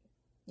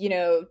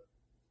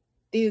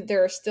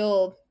 there are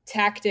still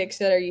tactics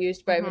that are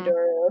used by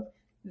Maduro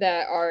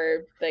that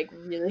are like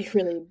really,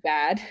 really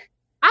bad.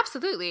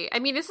 Absolutely. I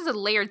mean, this is a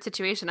layered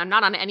situation. I'm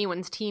not on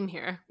anyone's team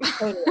here.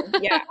 Totally.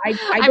 Yeah.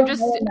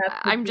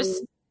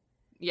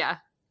 Yeah,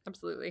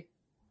 absolutely.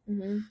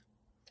 Mm-hmm.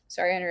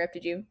 Sorry, I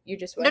interrupted you. You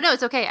just went. No,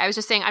 it's okay. I was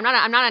just saying I'm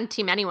not on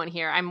team anyone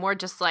here. I'm more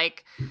just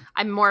like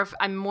I'm more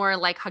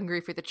like hungry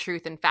for the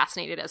truth and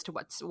fascinated as to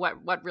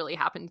what really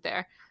happened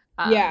there.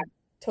 Yeah,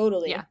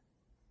 totally. Yeah,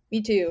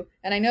 me too.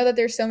 And I know that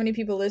there's so many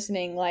people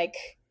listening. Like,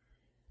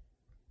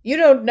 you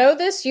don't know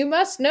this, you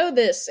must know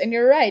this, and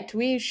you're right.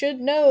 We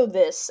should know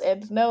this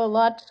and know a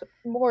lot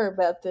more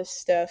about this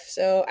stuff.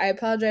 So I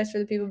apologize for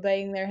the people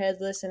banging their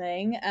heads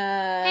listening.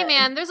 Hey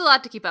man, there's a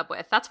lot to keep up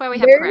with. That's why we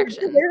have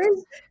corrections.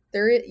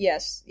 There is.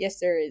 Yes,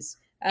 there is.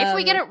 If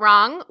we get it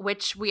wrong,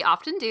 which we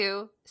often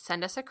do,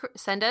 send us a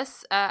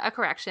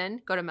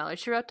correction. Go to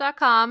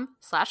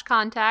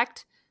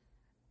mellorsherewrote.com/contact.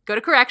 Go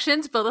to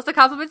corrections. Build us a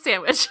compliment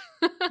sandwich.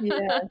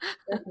 Yeah,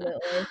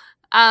 definitely.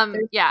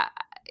 Yeah,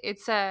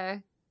 it's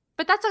a.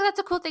 But that's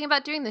a cool thing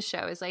about doing this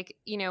show is like,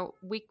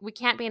 we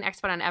can't be an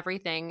expert on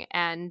everything.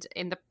 And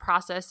in the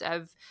process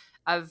of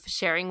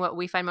sharing what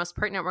we find most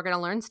pertinent, we're going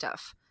to learn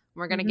stuff.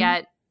 We're going to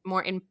get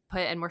more input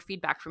and more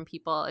feedback from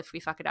people if we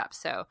fuck it up.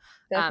 So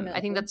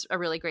I think that's a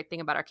really great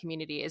thing about our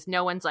community is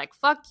no one's like,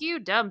 fuck you,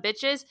 dumb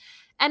bitches.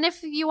 And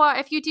if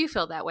you do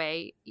feel that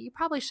way, you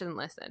probably shouldn't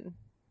listen.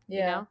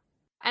 Yeah.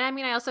 And I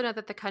mean, I also know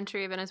that the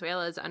country of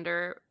Venezuela is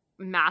under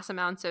mass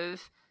amounts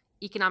of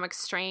economic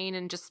strain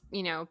and just,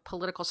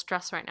 political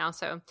stress right now.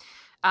 So,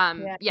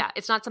 yeah,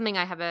 it's not something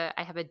I have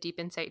a deep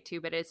insight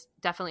to, but it's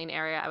definitely an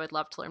area I would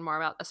love to learn more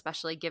about,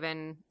 especially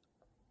given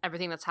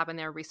everything that's happened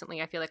there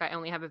recently. I feel like I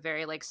only have a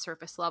very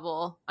surface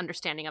level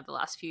understanding of the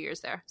last few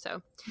years there.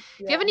 So if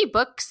you have any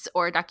books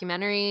or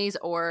documentaries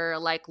or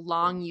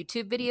long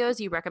YouTube videos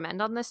you recommend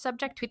on this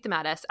subject, tweet them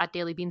at us at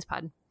Daily Beans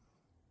Pod.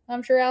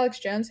 I'm sure Alex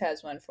Jones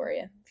has one for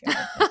you. If you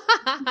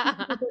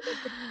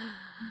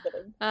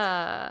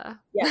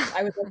Yes,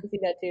 I would love to see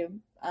that too.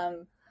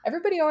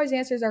 Everybody always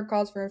answers our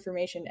calls for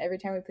information every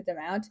time we put them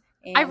out.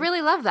 And I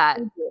really love that.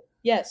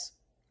 Yes.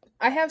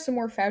 I have some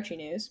more Fauci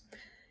news.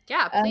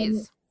 Yeah,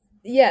 please.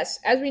 Yes,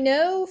 as we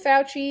know,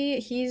 Fauci,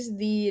 he's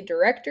the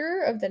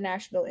director of the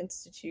National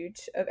Institute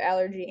of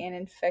Allergy and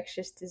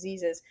Infectious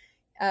Diseases.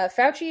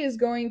 Fauci is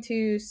going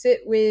to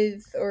sit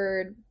with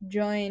or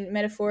join,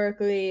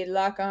 metaphorically,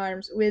 lock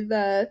arms with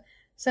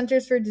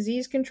Centers for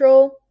Disease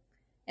Control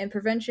and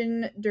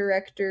Prevention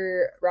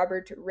Director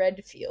Robert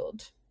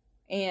Redfield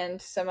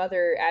and some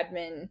other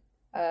admin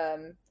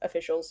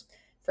officials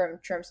from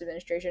Trump's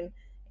administration.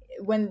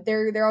 When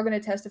they're all going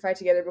to testify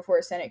together before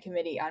a Senate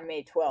committee on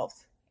May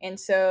 12th. And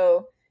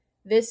so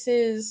this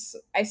is,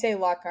 I say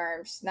lock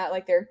arms, not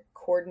like they're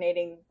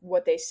coordinating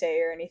what they say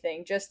or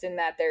anything, just in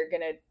that they're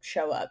going to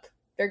show up.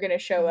 They're going to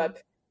show up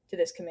to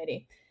this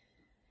committee.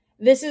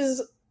 This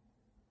is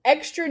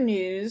extra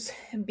news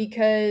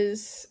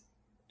because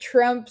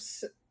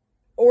Trump's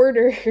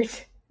ordered,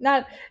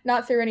 not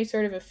through any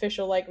sort of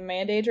official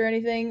mandate or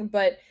anything,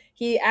 but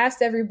he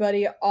asked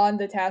everybody on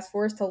the task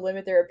force to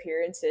limit their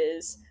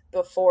appearances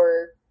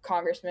before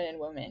congressmen and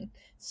women.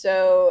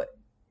 So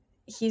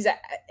he's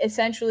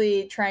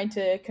essentially trying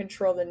to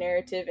control the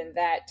narrative in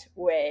that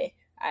way,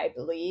 I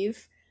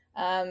believe.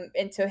 And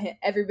so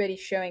everybody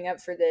showing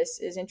up for this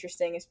is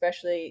interesting,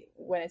 especially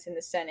when it's in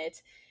the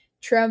Senate.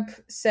 Trump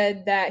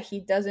said that he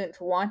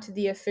doesn't want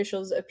the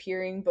officials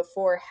appearing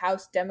before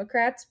House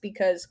Democrats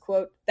because,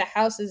 quote, the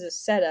House is a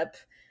setup.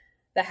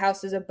 The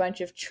House is a bunch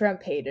of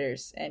Trump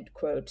haters, end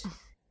quote.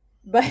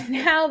 But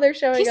now they're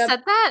showing up. He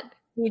said that?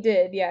 He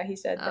did, yeah, he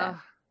said that.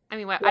 I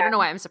mean, I don't know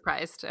why I'm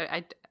surprised.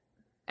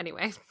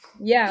 Anyway.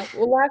 Yeah,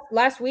 well,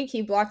 last week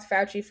he blocked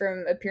Fauci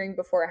from appearing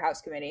before a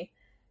House committee,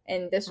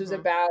 and this was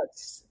about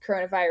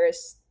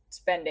coronavirus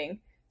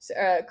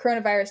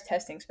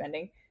testing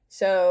spending.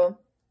 So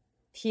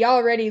he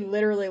already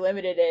literally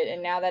limited it,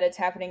 and now that it's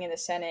happening in the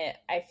Senate,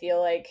 I feel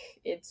like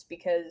it's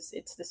because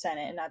it's the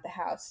Senate and not the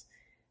House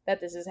that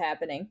this is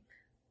happening.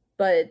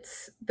 But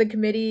the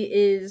committee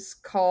is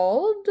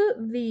called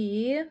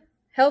the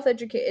Health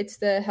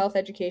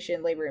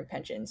Education, Labor, and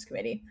Pensions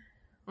Committee,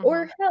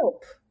 or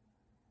HELP,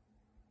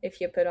 if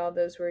you put all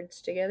those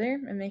words together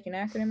and make an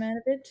acronym out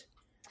of it.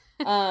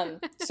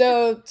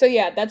 So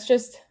yeah,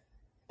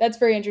 that's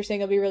very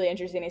interesting. It'll be really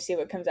interesting to see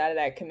what comes out of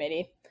that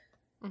committee,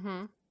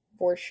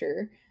 for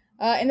sure.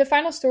 And the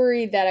final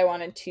story that I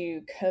wanted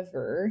to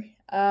cover,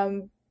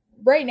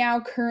 right now,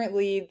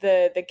 currently,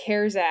 the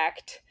CARES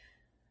Act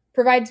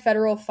provides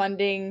federal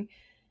funding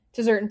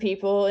to certain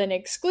people and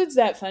excludes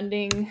that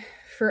funding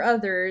for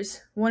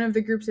others. One of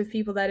the groups of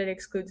people that it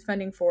excludes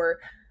funding for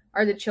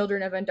are the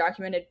children of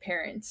undocumented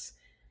parents.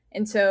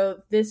 And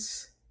so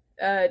this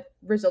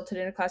resulted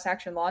in a class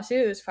action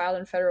lawsuit. It was filed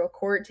in federal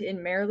court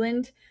in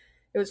Maryland.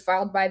 It was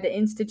filed by the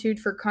Institute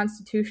for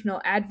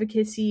Constitutional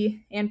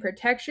Advocacy and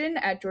Protection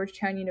at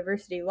Georgetown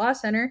University Law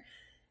Center.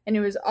 And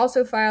it was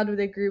also filed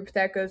with a group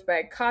that goes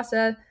by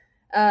CASA.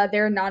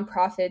 They're a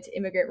nonprofit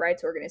immigrant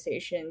rights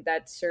organization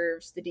that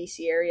serves the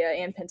DC area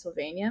and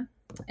Pennsylvania.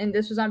 And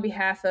this was on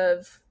behalf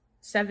of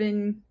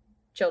 7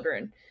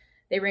 children.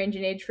 They range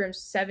in age from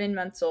 7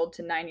 months old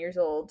to 9 years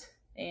old,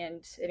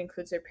 and it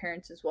includes their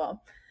parents as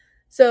well.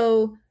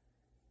 So,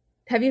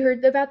 have you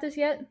heard about this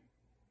yet?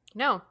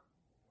 No.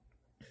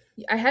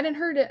 I hadn't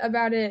heard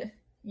about it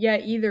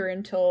yet either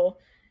until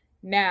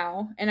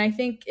now, and I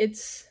think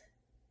it's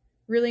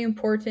really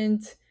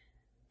important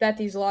that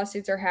these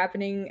lawsuits are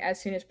happening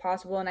as soon as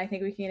possible, and I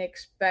think we can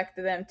expect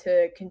them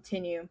to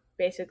continue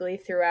basically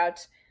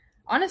throughout,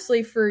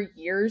 honestly, for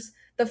years.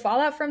 The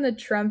fallout from the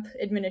Trump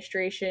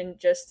administration,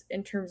 just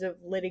in terms of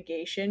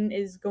litigation,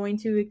 is going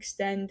to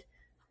extend,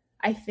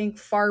 I think,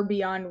 far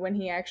beyond when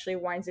he actually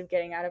winds up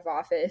getting out of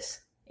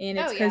office. And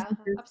it's because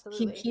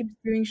he keeps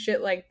doing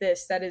shit like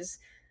this that is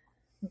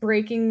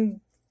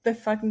breaking the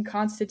fucking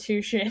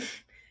Constitution.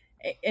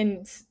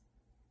 And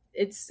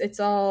it's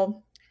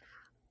all...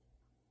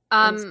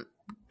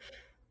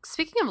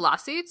 Speaking of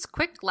lawsuits,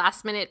 quick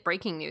last-minute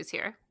breaking news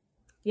here.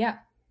 Yeah.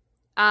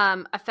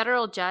 A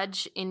federal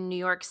judge in New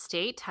York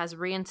State has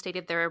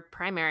reinstated their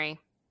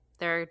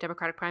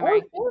Democratic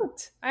primary. Oh,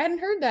 shit. I hadn't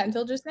heard that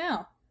until just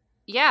now.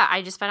 Yeah,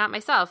 I just found out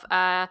myself.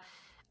 A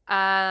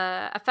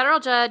federal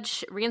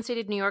judge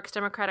reinstated New York's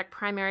Democratic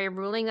primary,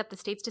 ruling that the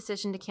state's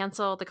decision to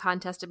cancel the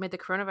contest amid the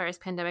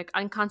coronavirus pandemic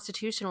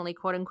unconstitutionally,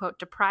 quote-unquote,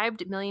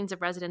 deprived millions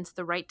of residents of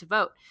the right to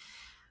vote.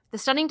 The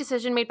stunning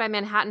decision made by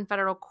Manhattan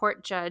federal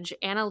court judge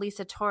Ana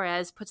Lisa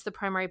Torres puts the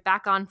primary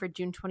back on for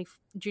June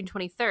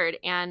 23rd,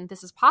 and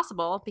this is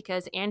possible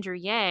because Andrew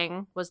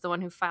Yang was the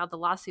one who filed the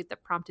lawsuit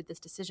that prompted this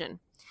decision.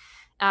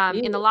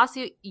 In the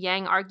lawsuit,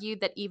 Yang argued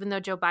that even though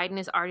Joe Biden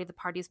is already the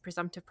party's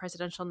presumptive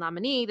presidential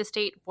nominee, the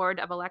state board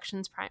of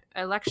elections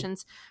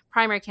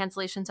primary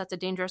cancellation sets a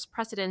dangerous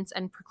precedent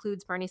and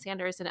precludes Bernie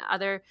Sanders and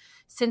other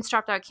since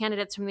dropped out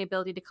candidates from the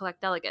ability to collect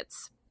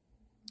delegates.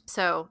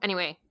 So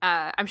anyway,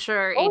 I'm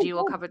sure AG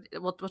will cover.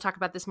 We'll talk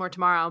about this more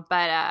tomorrow.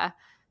 But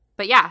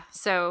yeah,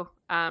 so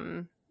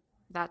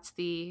that's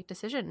the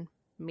decision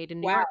made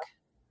in New York.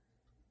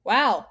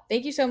 Wow!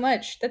 Thank you so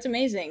much. That's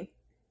amazing.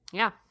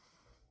 Yeah.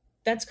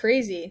 That's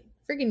crazy.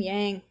 Freaking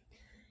Yang.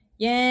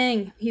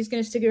 Yang, he's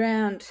going to stick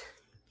around.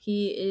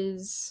 He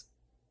is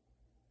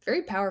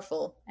very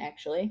powerful,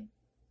 actually,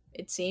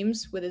 it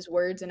seems, with his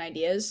words and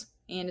ideas.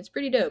 And it's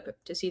pretty dope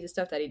to see the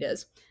stuff that he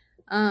does.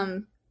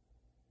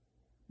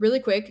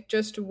 Really quick,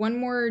 just one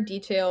more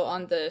detail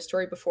on the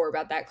story before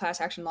about that class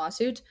action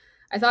lawsuit.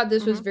 I thought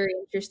this was very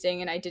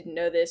interesting, and I didn't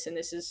know this, and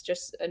this is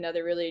just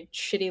another really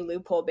shitty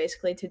loophole,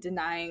 basically, to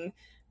denying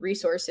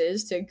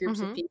resources to groups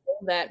of people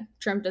that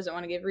Trump doesn't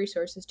want to give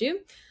resources to.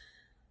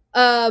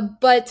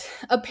 But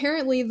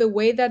apparently the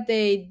way that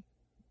they,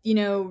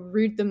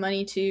 route the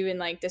money to and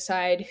like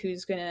decide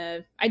who's going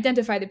to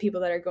identify the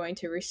people that are going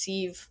to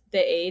receive the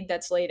aid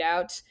that's laid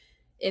out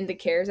in the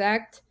CARES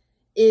Act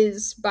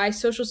is by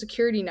social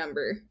security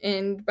number,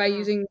 and by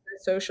using the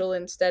social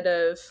instead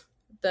of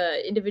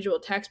the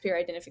individual taxpayer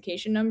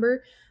identification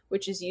number,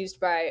 which is used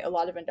by a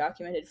lot of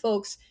undocumented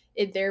folks,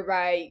 it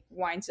thereby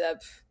winds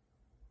up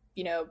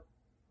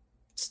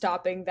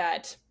stopping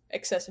that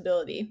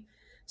accessibility.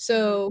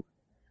 So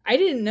I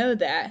didn't know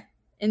that,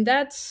 and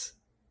that's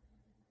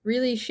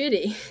really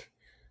shitty.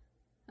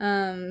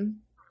 Because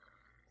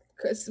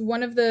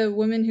one of the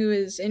women who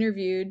was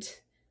interviewed,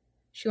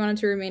 she wanted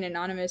to remain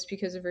anonymous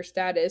because of her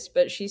status,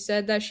 but she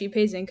said that she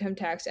pays income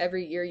tax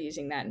every year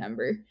using that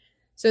number.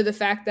 So the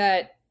fact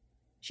that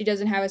she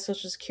doesn't have a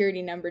social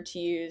security number to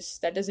use,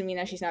 that doesn't mean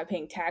that she's not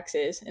paying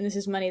taxes, and this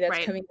is money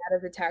that's coming out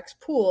of the tax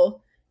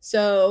pool.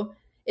 So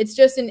it's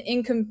just an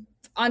income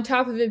on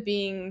top of it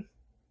being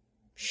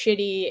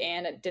shitty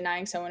and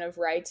denying someone of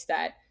rights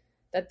that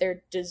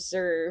they're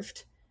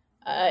deserved.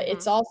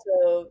 It's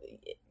also,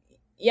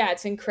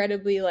 it's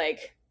incredibly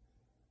like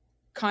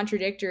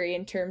contradictory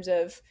in terms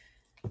of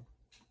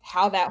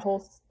how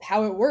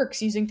it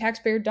works using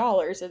taxpayer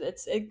dollars.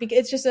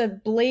 It's just a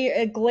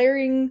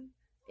glaring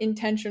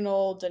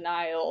intentional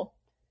denial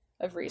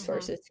of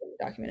resources to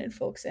undocumented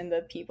folks and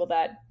the people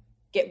that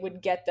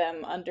would get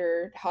them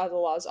under how the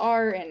laws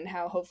are and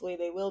how hopefully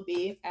they will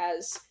be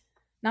as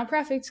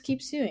nonprofits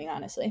keep suing,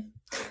 honestly.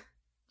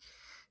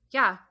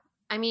 Yeah.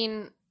 I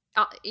mean,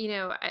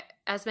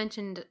 as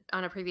mentioned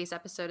on a previous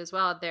episode as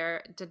well,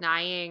 they're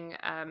denying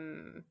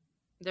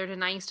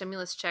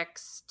stimulus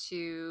checks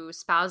to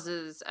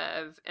spouses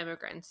of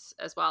immigrants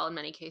as well in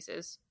many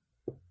cases,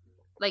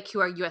 like who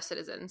are U.S.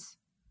 citizens.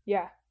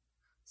 Yeah.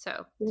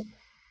 So,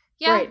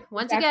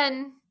 once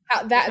again,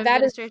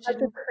 that is such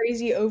a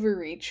crazy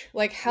overreach.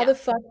 Like, how the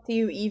fuck do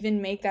you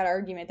even make that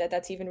argument that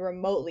that's even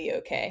remotely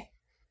okay?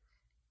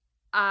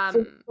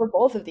 For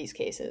both of these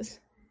cases.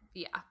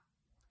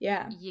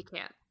 Yeah. You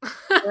can't.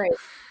 Right.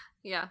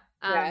 Yeah.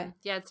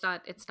 It's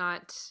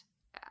not.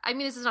 I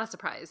mean, this is not a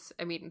surprise.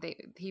 I mean,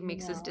 he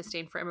makes his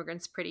disdain for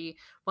immigrants pretty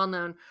well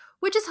known,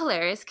 which is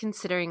hilarious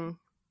considering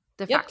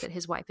the fact that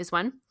his wife is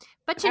one.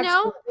 But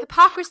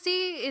hypocrisy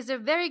is a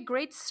very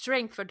great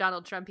strength for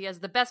Donald Trump. He has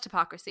the best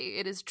hypocrisy.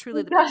 It is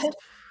truly the best.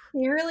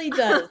 He really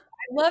does.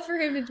 I'd love for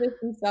him to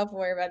just be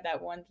self-aware about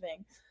that one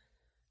thing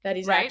that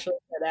he's actually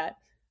good at.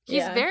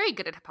 He's very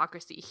good at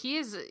hypocrisy. He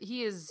is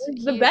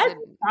the best.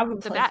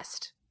 The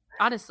best,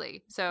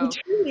 honestly. So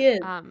he truly is.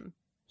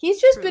 He's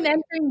just been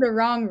entering the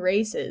wrong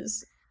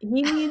races. He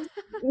needs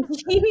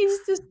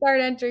to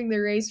start entering the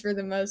race for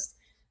the most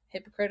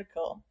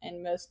hypocritical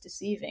and most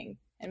deceiving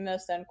and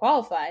most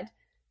unqualified.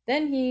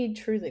 Then he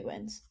truly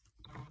wins.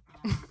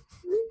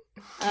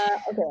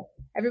 Okay,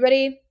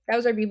 everybody, that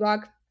was our B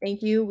block.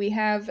 Thank you. We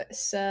have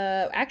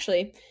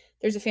actually,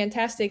 there's a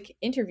fantastic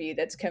interview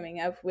that's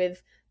coming up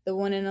with the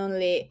one and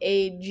only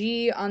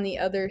AG on the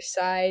other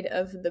side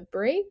of the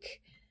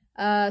break.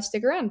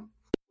 Stick around.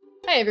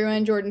 Hi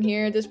everyone, Jordan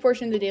here. This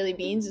portion of the Daily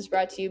Beans is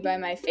brought to you by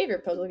my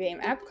favorite puzzle game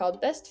app called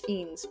Best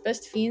Fiends.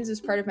 Best Fiends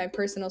is part of my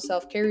personal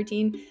self-care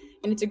routine,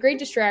 and it's a great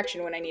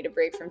distraction when I need a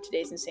break from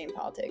today's insane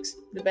politics.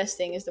 The best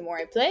thing is the more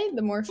I play,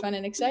 the more fun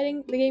and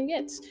exciting the game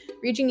gets.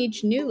 Reaching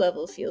each new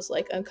level feels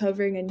like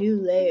uncovering a new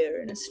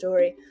layer in a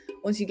story,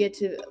 once you get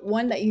to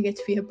one that you get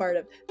to be a part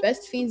of.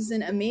 Best Fiends is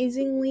an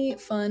amazingly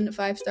fun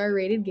 5-star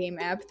rated game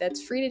app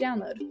that's free to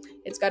download.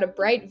 It's got a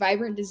bright,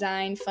 vibrant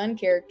design, fun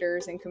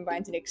characters, and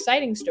combines an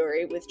exciting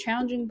story with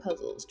challenging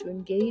puzzles to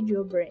engage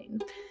your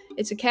brain.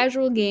 It's a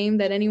casual game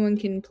that anyone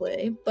can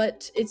play,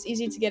 but it's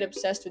easy to get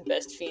obsessed with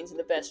Best Fiends in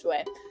the best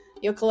way.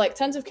 You'll collect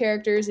tons of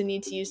characters and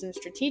need to use them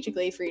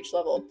strategically for each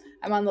level.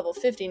 I'm on level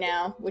 50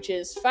 now, which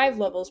is 5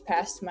 levels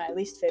past my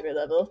least favorite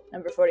level,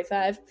 number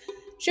 45.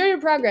 Share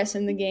your progress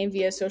in the game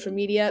via social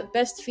media.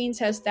 Best Fiends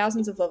has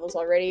thousands of levels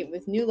already,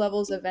 with new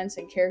levels, events,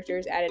 and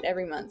characters added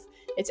every month.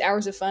 It's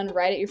hours of fun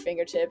right at your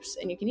fingertips,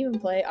 and you can even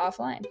play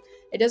offline.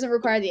 It doesn't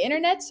require the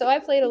internet, so I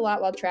played a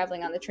lot while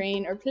traveling on the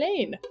train or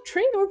plane.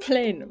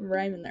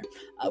 Rhyme in there.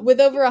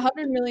 With over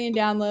 100 million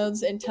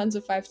downloads and tons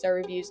of 5-star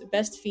reviews,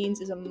 Best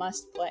Fiends is a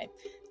must-play.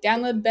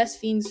 Download Best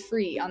Fiends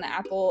free on the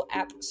Apple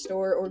App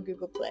Store or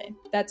Google Play.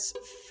 That's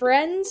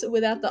Friends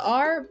without the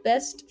R,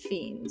 Best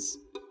Fiends.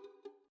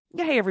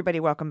 Yeah, hey everybody,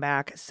 welcome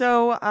back.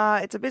 So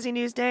it's a busy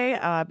news day,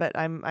 but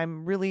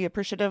I'm really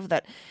appreciative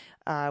that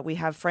we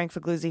have Frank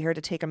Figliuzzi here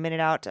to take a minute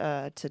out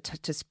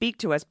to speak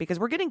to us, because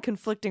we're getting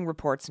conflicting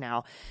reports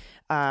now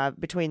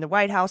between the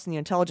White House and the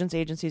intelligence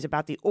agencies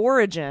about the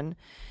origin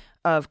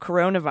of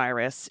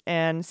coronavirus.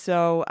 And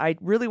so I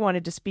really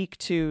wanted to speak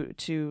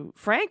to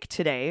Frank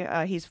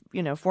today. He's,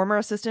 former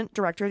assistant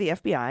director of the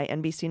FBI,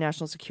 NBC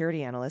national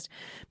security analyst,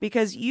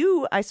 because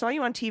I saw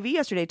you on TV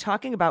yesterday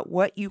talking about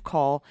what you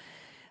call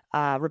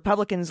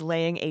Republicans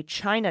laying a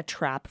China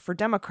trap for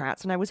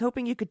Democrats. And I was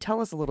hoping you could tell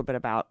us a little bit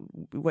about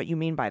what you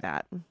mean by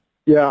that.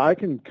 Yeah, I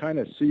can kind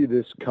of see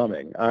this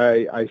coming.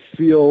 I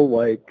feel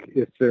like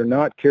if they're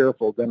not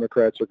careful,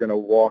 Democrats are going to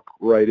walk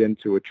right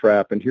into a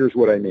trap. And here's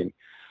what I mean.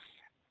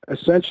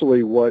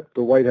 Essentially, what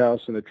the White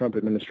House and the Trump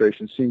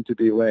administration seem to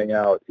be laying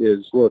out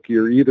is, look,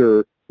 you're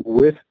either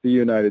with the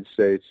United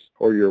States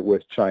or you're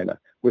with China.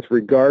 With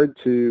regard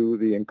to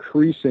the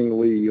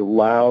increasingly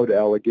loud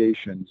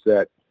allegations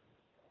that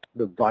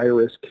the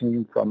virus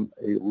came from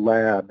a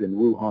lab in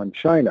Wuhan,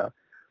 China,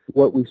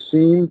 what we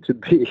seem to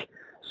be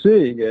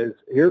seeing is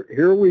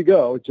here we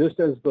go, just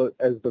as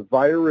the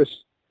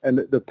virus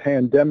and the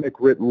pandemic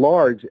writ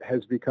large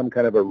has become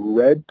kind of a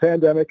red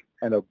pandemic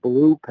and a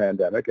blue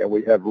pandemic, and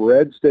we have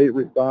red state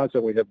response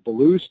and we have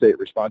blue state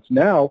response.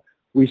 Now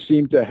we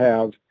seem to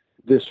have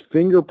this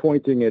finger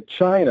pointing at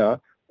China,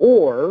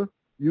 or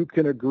you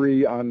can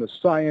agree on the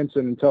science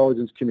and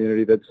intelligence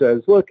community that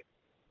says, look,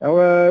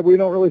 we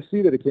don't really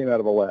see that it came out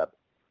of a lab.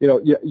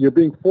 You're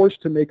being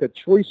forced to make a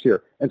choice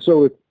here. And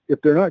so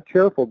if they're not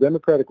careful,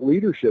 Democratic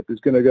leadership is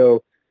going to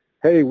go,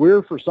 hey,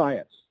 we're for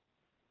science.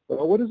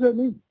 Well, what does that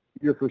mean?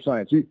 You're for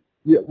science.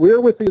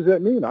 Where with you does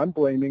that mean? I'm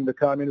blaming the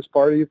Communist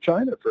Party of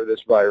China for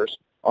this virus.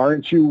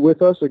 Aren't you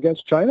with us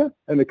against China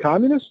and the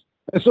communists?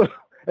 And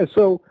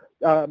so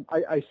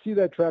I see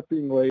that trap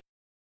being laid.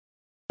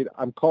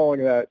 I'm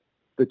calling that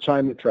the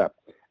China trap.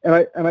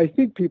 And I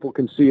think people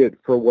can see it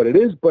for what it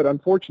is, but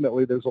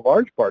unfortunately, there's a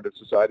large part of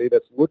society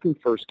that's looking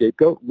for a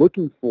scapegoat,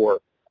 looking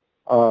for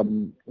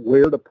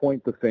where to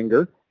point the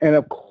finger. And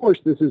of course,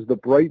 this is the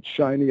bright,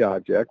 shiny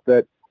object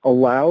that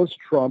allows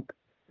Trump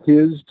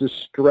his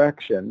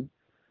distraction,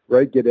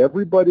 right? Get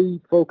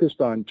everybody focused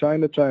on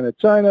China, China,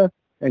 China,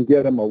 and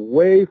get them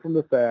away from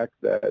the fact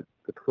that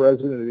the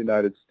President of the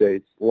United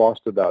States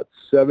lost about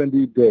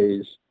 70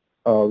 days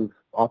of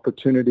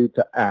opportunity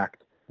to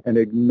act and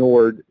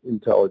ignored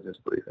intelligence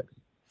briefings.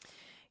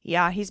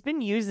 Yeah, he's been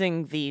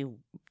using the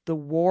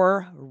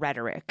war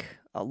rhetoric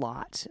a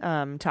lot,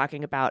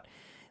 talking about,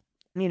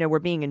 we're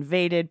being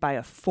invaded by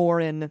a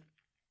foreign,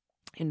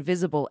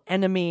 invisible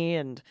enemy,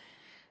 and,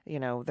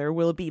 there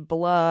will be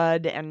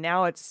blood. And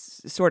now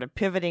it's sort of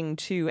pivoting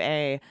to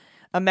a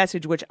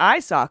message which I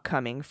saw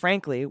coming,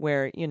 frankly,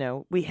 where,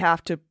 we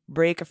have to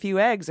break a few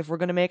eggs if we're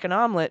going to make an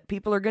omelet.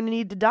 People are going to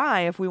need to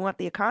die if we want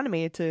the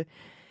economy to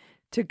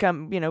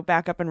come,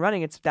 back up and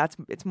running.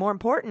 It's more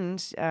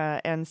important.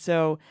 And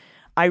so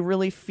I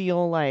really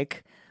feel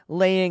like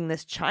laying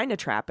this China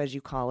trap, as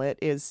you call it,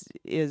 is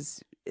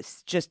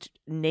just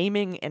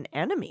naming an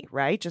enemy,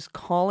 right? Just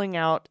calling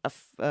out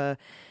a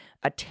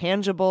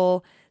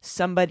tangible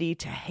somebody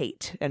to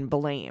hate and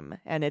blame.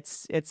 And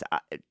it's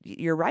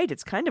you're right.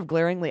 It's kind of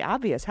glaringly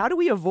obvious. How do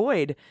we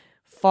avoid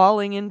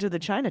falling into the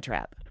China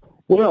trap?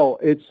 Well,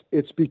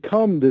 it's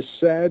become this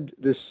sad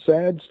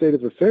state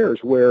of affairs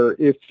where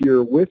if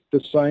you're with the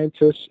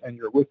scientists and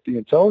you're with the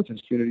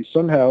intelligence community,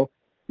 somehow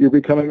you're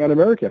becoming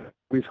un-American.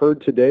 We've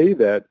heard today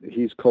that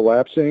he's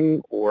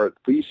collapsing, or at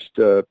least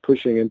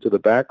pushing into the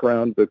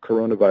background the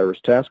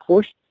coronavirus task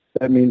force.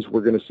 That means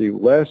we're going to see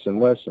less and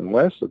less and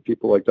less of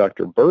people like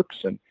Dr.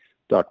 Birx and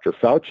Dr.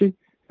 Fauci,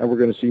 and we're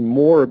going to see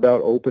more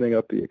about opening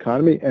up the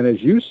economy. And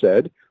as you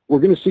said, we're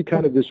going to see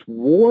kind of this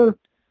war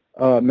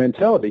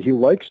mentality. He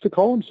likes to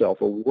call himself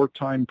a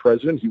wartime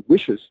president. He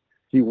wishes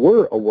he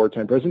were a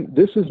wartime president.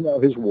 This is now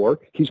his war.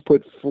 He's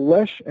put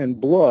flesh and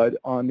blood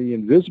on the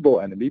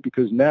invisible enemy,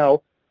 because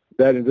now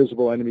that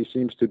invisible enemy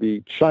seems to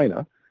be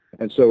China,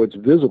 and so it's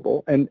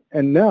visible. And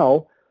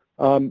now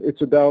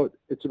it's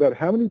about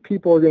how many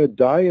people are going to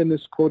die in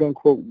this quote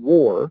unquote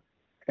war,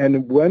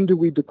 and when do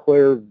we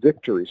declare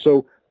victory?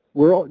 So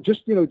we're all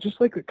just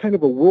like a kind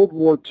of a World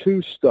War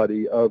II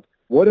study of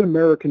what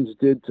Americans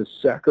did to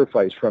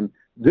sacrifice, from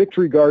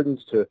victory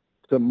gardens to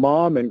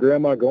mom and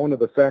grandma going to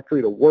the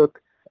factory to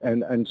work,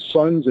 and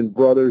sons and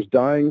brothers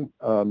dying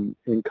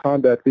in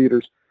combat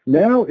theaters.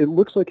 Now it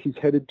looks like he's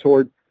headed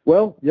toward,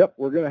 well, yep,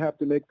 we're going to have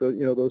to make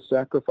those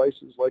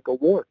sacrifices like a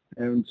war,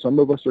 and some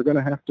of us are going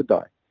to have to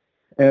die.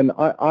 And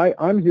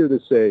I'm here to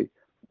say,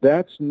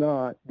 That's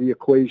not the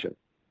equation.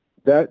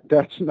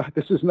 That's not.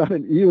 This is not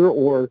an either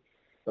or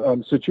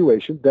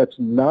situation. That's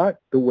not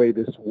the way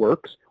this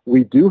works.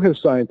 We do have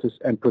scientists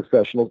and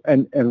professionals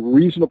and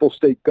reasonable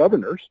state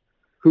governors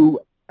who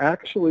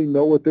actually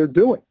know what they're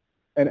doing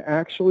and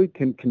actually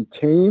can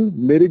contain,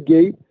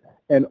 mitigate,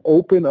 and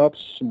open up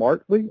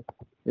smartly.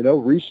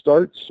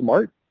 Restart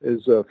smart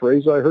is a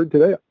phrase I heard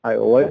today. I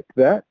like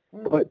that.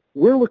 But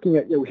we're looking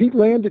at, he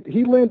landed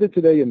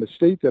today in the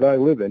state that I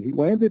live in. He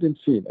landed in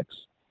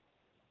Phoenix,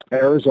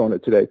 Arizona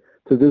today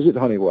to visit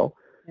Honeywell.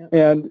 Yeah.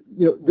 And,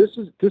 this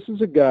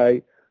is a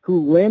guy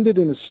who landed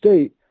in a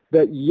state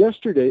that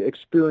yesterday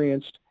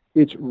experienced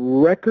its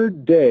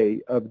record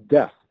day of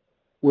death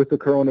with the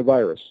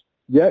coronavirus.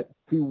 Yet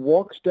he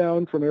walks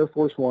down from Air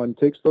Force One,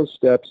 takes those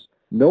steps,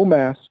 no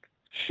mask,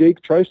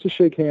 tries to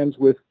shake hands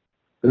with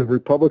the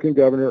Republican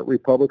governor,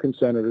 Republican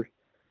senators,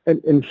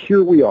 and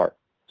here we are.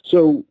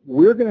 So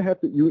we're going to have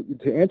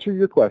to answer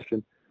your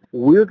question,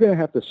 we're going to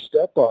have to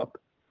step up,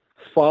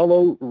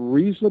 follow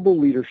reasonable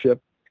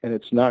leadership, and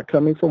it's not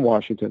coming from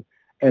Washington,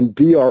 and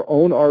be our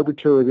own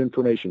arbiter of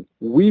information.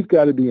 We've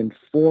got to be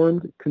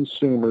informed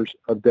consumers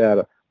of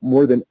data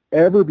more than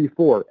ever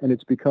before, and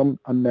it's become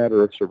a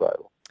matter of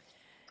survival.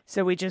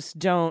 So we just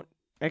don't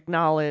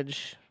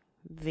acknowledge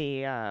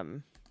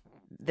the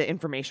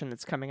information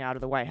that's coming out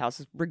of the White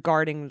House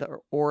regarding the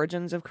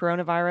origins of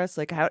coronavirus.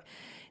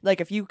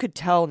 Like if you could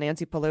tell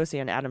Nancy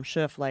Pelosi and Adam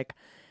Schiff,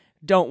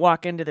 don't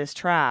walk into this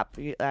trap,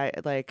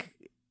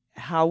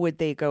 how would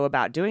they go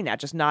about doing that?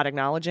 Just not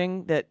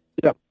acknowledging that.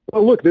 Yeah.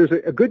 Well, look, there's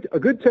a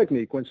good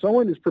technique when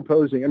someone is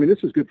proposing. I mean,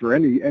 this is good for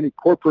any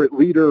corporate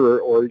leader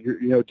or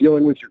you're,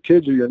 dealing with your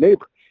kids or your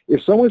neighbor.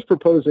 If someone's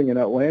proposing an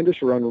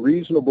outlandish or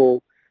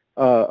unreasonable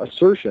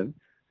assertion,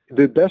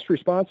 the best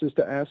response is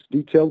to ask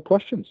detailed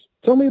questions.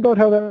 Tell me about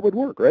how that would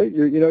work, right?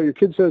 Your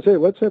kid says, hey,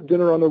 let's have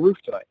dinner on the roof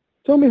tonight.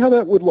 Tell me how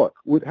that would look.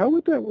 How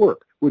would that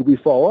work? Would we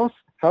fall off?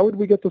 How would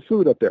we get the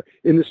food up there?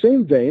 In the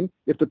same vein,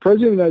 if the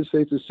President of the United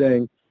States is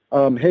saying,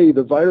 hey,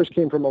 the virus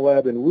came from a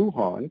lab in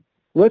Wuhan,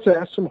 let's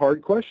ask some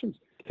hard questions.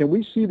 Can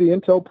we see the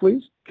intel,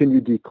 please? Can you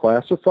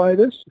declassify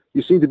this?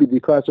 You seem to be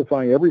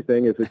declassifying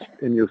everything if it's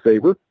in your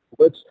favor.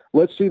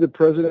 Let's see the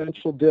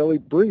presidential daily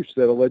briefs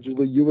that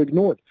allegedly you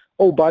ignored.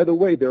 Oh, by the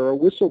way, there are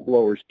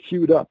whistleblowers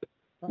queued up,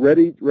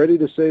 ready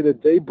to say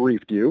that they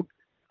briefed you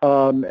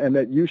and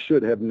that you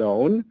should have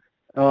known.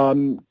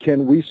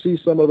 Can we see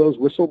some of those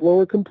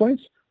whistleblower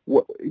complaints?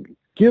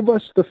 Give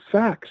us the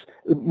facts.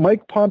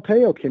 Mike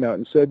Pompeo came out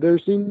and said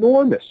there's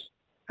enormous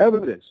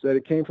evidence that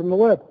it came from the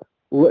lab.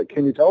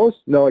 Can you tell us?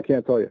 No, I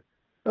can't tell you.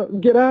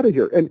 Get out of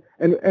here.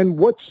 And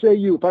what say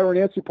you? If I were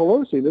Nancy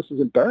Pelosi, this is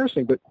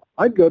embarrassing, but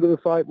I'd go to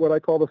what I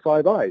call the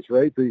Five Eyes,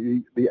 right?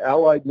 The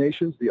allied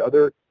nations, the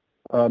other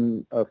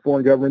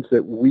foreign governments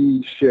that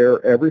we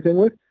share everything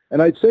with,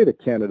 and I'd say to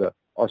Canada,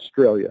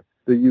 Australia,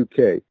 the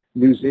UK,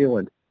 New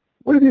Zealand,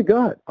 what have you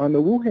got on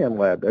the Wuhan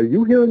lab? Are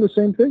you hearing the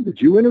same thing? Did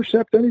you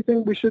intercept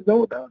anything we should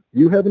know about? Do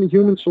you have any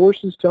human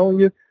sources telling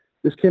you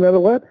this came out of the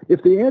lab?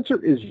 If the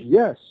answer is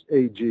yes,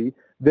 AG,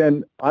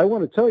 then I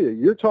want to tell you,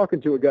 you're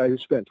talking to a guy who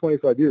spent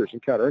 25 years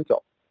in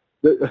counterintel.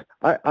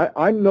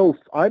 I'm no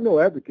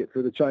advocate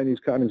for the Chinese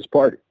Communist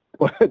Party,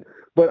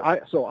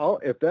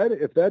 if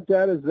that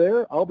data is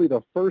there, I'll be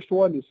the first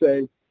one to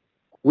say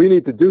we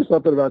need to do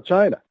something about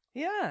China.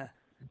 Yeah.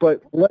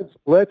 But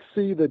let's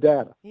see the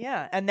data.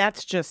 Yeah, and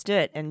that's just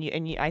it. And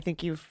I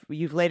think you've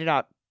laid it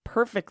out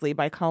perfectly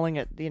by calling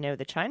it,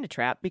 the China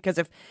trap, because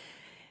if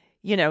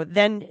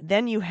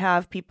then you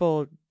have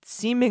people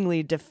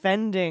seemingly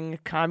defending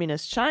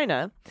communist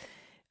China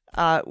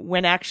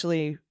when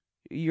actually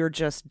you're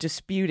just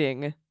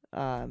disputing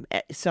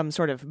some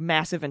sort of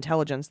massive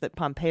intelligence that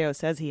Pompeo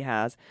says he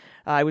has.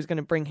 I was going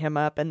to bring him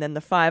up, and then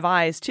the Five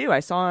Eyes too. I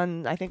saw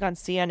on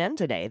CNN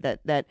today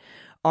that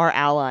our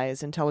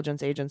allies,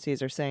 intelligence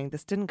agencies, are saying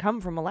this didn't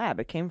come from a lab.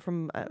 It came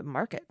from a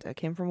market. It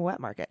came from a wet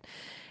market,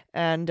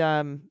 and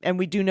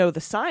we do know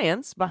the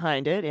science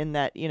behind it in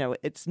that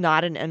it's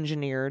not an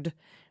engineered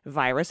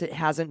virus. It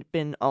hasn't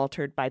been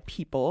altered by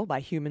people,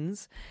 by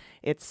humans.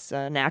 It's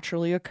a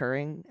naturally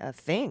occurring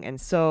thing, and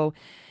so.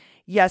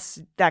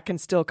 Yes, that can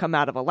still come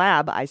out of a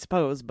lab, I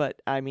suppose,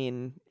 but I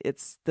mean,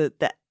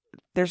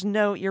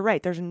 you're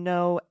right, there's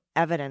no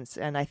evidence,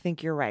 and I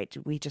think you're right.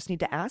 We just need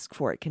to ask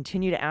for it,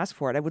 continue to ask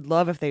for it. I would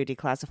love if they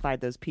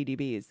declassified those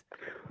PDBs.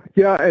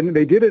 Yeah, and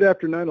they did it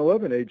after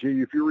 9/11, AG.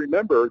 If you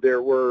remember,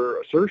 there were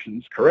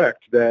assertions,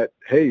 correct, that,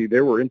 hey,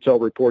 there were intel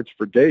reports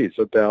for days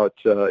about,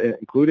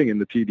 including in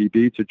the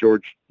PDB to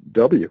George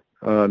W.,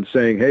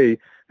 saying, hey,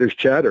 there's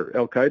chatter.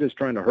 Al-Qaeda's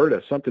trying to hurt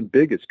us. Something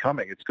big is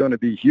coming. It's going to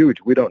be huge.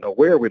 We don't know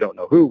where. We don't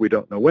know who. We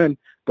don't know when,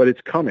 but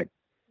it's coming.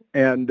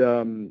 And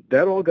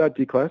that all got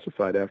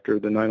declassified after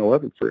the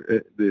 9/11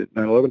 the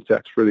 9/11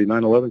 attacks for the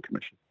 9/11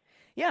 Commission.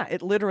 Yeah,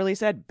 it literally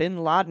said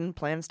Bin Laden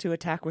plans to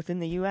attack within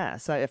the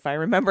U.S. If I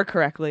remember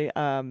correctly.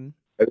 That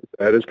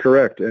is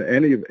correct.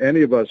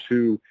 Any of us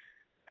who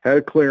had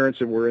a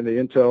clearance and were in the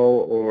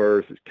intel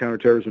or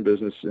counterterrorism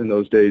business in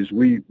those days,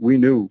 we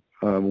knew.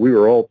 We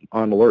were all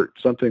on alert.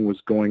 Something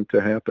was going to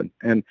happen.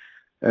 And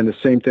And the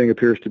same thing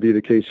appears to be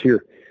the case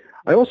here.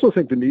 I also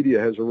think the media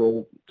has a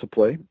role to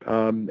play.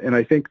 And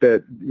I think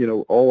that,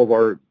 all of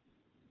our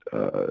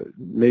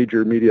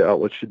major media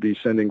outlets should be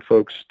sending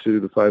folks to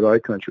the Five Eye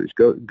countries.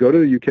 Go to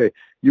the UK.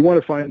 You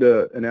want to find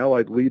an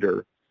allied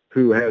leader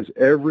who has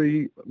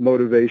every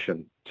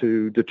motivation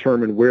to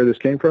determine where this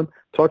came from.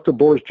 Talk to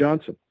Boris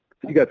Johnson.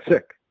 He got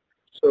sick.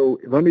 So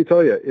let me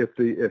tell you, if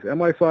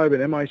MI5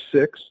 and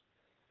MI6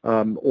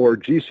 or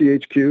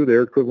GCHQ,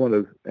 their equivalent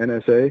of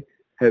NSA,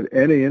 have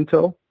any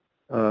intel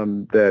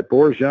that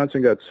Boris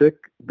Johnson got sick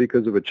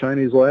because of a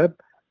Chinese lab,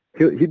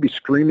 he'd be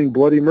screaming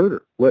bloody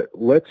murder.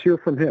 Let's hear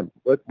from him.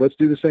 Let's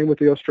do the same with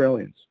the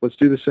Australians. Let's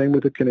do the same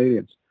with the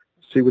Canadians.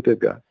 See what they've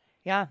got.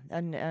 Yeah,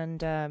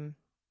 and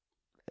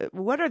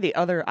what are the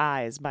other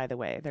eyes, by the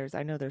way?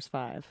 I know there's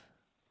 5.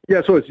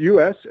 Yeah, so it's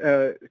U.S.,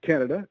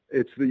 Canada,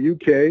 it's the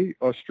UK,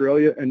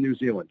 Australia, and New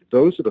Zealand.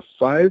 Those are the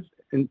 5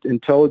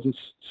 intelligence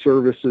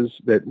services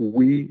that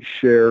we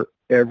share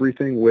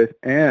everything with,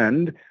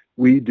 and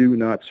we do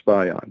not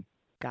spy on.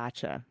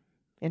 Gotcha.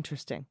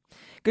 Interesting.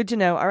 Good to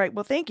know. All right.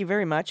 Well, thank you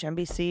very much,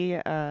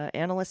 NBC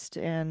analyst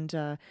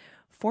and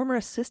former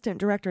assistant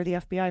director of the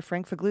FBI,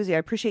 Frank Figliuzzi. I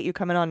appreciate you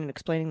coming on and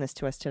explaining this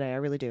to us today. I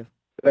really do.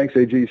 Thanks,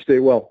 AG. Stay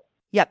well.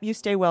 Yep, you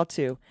stay well,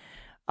 too.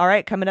 All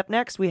right, coming up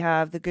next, we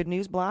have the Good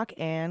News Block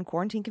and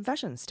Quarantine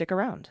Confessions. Stick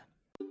around.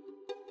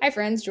 Hi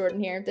friends, Jordan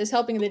here. This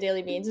helping of the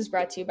Daily Beans is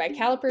brought to you by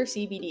Caliper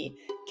CBD.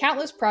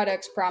 Countless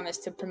products promise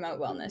to promote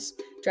wellness.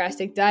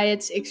 Drastic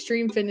diets,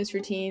 extreme fitness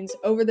routines,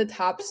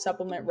 over-the-top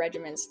supplement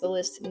regimens, the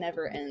list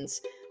never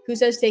ends. Who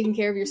says taking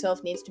care of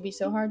yourself needs to be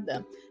so hard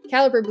though?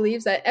 Caliper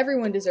believes that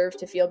everyone deserves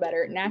to feel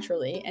better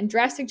naturally, and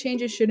drastic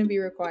changes shouldn't be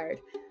required.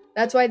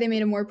 That's why they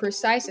made a more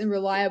precise and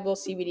reliable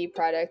CBD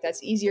product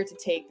that's easier to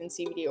take than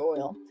CBD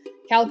oil.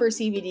 Caliper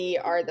CBD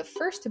are the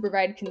first to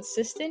provide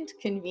consistent,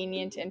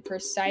 convenient, and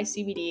precise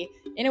CBD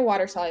in a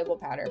water-soluble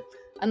powder.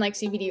 Unlike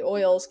CBD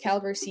oils,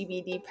 Caliper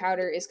CBD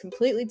powder is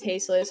completely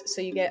tasteless,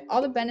 so you get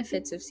all the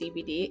benefits of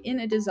CBD in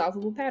a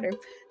dissolvable powder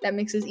that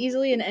mixes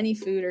easily in any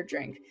food or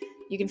drink.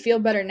 You can feel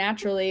better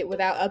naturally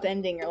without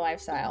upending your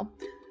lifestyle.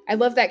 I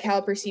love that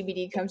Caliper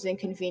CBD comes in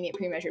convenient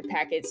pre-measured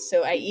packets,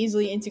 so I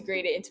easily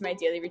integrate it into my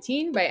daily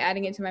routine by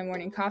adding it to my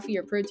morning coffee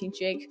or protein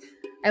shake.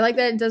 I like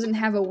that it doesn't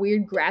have a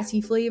weird grassy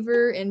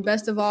flavor, and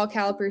best of all,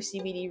 Caliper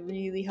CBD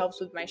really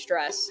helps with my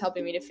stress,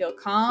 helping me to feel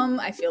calm,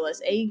 I feel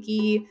less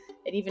achy,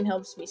 it even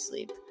helps me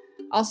sleep.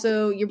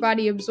 Also, your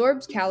body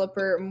absorbs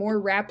Caliper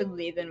more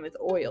rapidly than with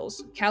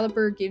oils.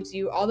 Caliper gives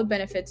you all the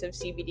benefits of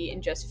CBD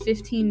in just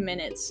 15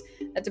 minutes.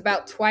 That's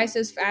about twice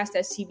as fast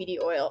as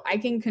CBD oil. I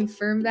can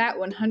confirm that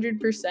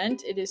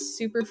 100%. It is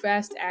super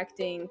fast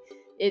acting.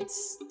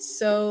 It's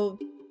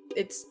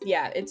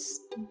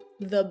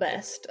the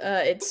best.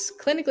 It's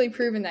clinically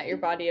proven that your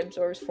body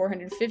absorbs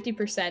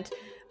 450%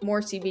 more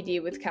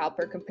CBD with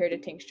Caliper compared to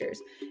tinctures.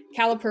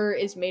 Caliper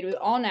is made with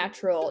all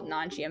natural,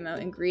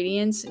 non-GMO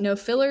ingredients, no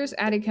fillers,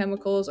 added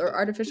chemicals, or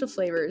artificial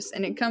flavors,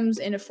 and it comes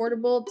in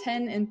affordable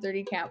 10 and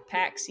 30 count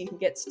packs so you can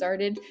get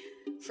started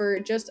for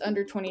just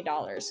under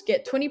 $20.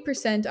 Get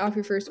 20% off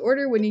your first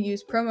order when you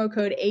use promo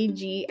code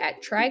AG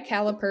at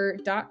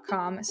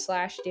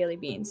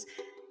trycaliper.com/dailybeans.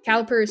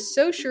 Caliper is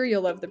so sure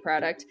you'll love the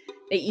product,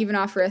 they even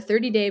offer a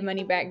 30-day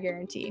money-back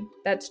guarantee.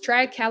 That's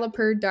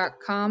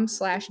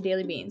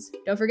trycaliper.com/dailybeans.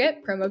 Don't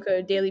forget, promo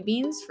code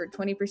dailybeans for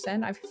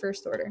 20% off your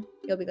first order.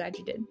 You'll be glad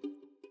you did.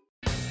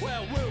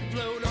 Well, we'll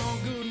float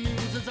on, good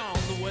news is on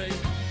the way.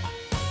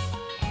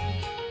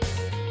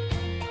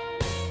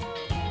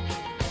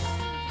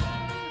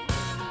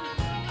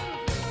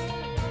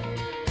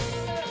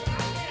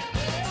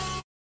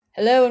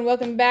 Hello and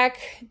welcome back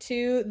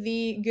to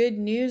the Good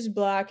News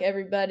Block,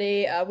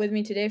 everybody. With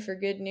me today for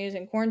Good News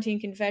and Quarantine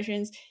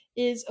Confessions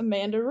is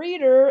Amanda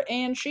Reeder,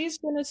 and she's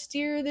going to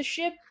steer the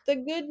ship, the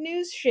Good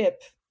News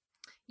ship.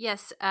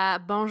 Yes,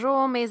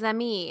 bonjour mes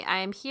amis. I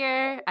am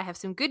here. I have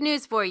some good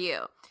news for you.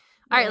 All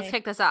right, let's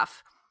kick this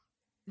off.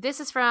 This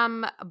is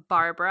from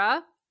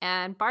Barbara,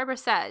 and Barbara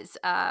says,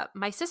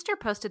 my sister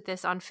posted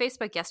this on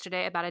Facebook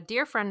yesterday about a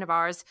dear friend of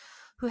ours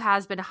who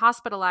has been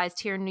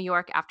hospitalized here in New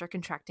York after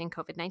contracting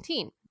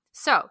COVID-19.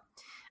 So,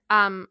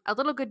 a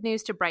little good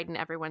news to brighten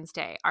everyone's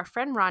day. Our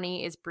friend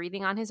Ronnie is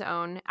breathing on his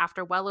own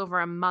after well over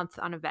a month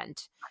on a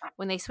vent.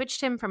 When they switched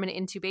him from an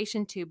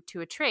intubation tube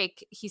to a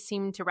trach, he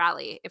seemed to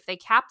rally. If they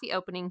cap the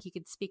opening, he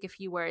could speak a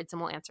few words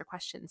and will answer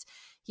questions.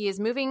 He is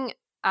moving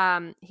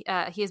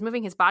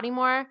his body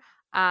more,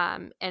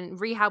 and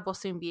rehab will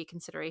soon be a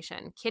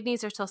consideration.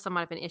 Kidneys are still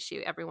somewhat of an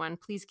issue, everyone.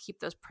 Please keep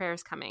those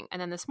prayers coming.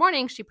 And then this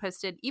morning, she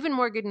posted even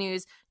more good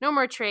news. No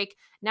more trach.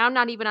 Now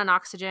not even on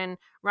oxygen.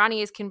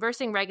 Ronnie is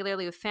conversing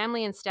regularly with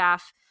family and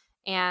staff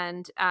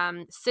and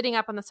sitting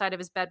up on the side of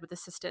his bed with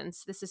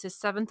assistance. This is his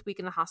 7th week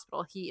in the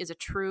hospital. He is a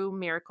true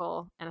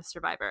miracle and a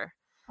survivor.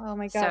 Oh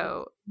my God.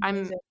 So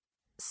I'm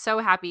so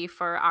happy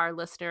for our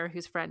listener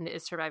whose friend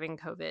is surviving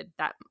COVID.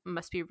 That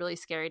must be really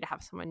scary to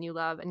have someone you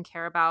love and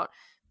care about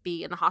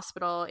be in the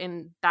hospital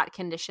in that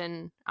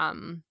condition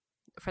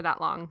for that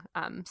long.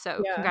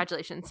 So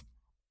congratulations.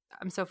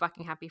 I'm so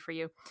fucking happy for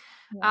you.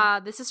 Yeah.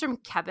 This is from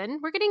Kevin.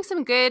 We're getting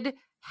some good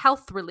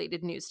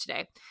health-related news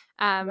today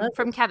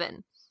from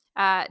Kevin.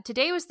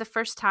 Today was the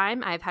first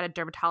time I've had a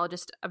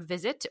dermatologist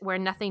visit where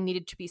nothing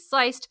needed to be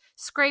sliced,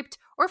 scraped,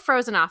 or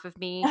frozen off of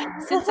me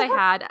since I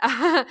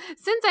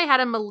had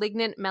a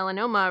malignant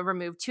melanoma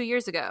removed 2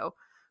 years ago.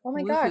 Oh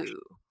my gosh,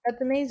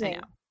 that's amazing. I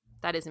know.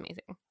 That is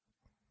amazing.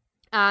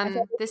 I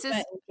thought this is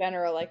in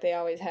general, like they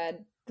always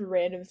had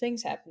random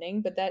things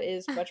happening, but that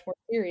is much more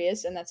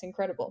serious, and that's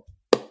incredible.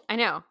 I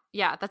know.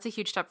 Yeah, that's a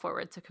huge step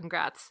forward. So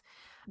congrats.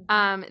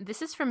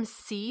 This is from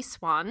C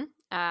Swan,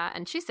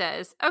 and she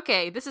says,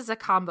 "Okay, this is a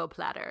combo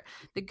platter.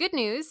 The good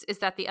news is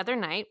that the other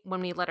night, when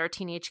we let our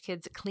teenage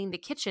kids clean the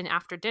kitchen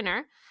after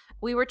dinner,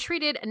 we were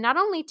treated not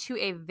only to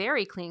a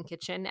very clean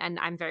kitchen, and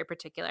I'm very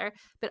particular,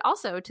 but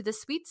also to the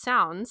sweet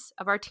sounds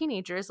of our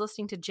teenagers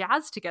listening to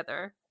jazz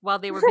together while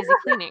they were busy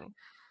cleaning."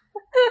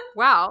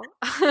 Wow.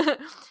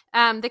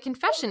 The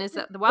confession is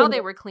that while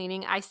they were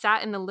cleaning, I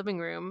sat in the living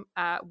room,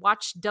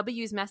 watched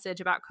W's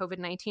message about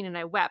COVID-19, and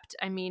I wept.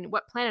 I mean,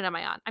 what planet am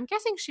I on? I'm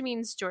guessing she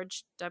means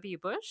George W.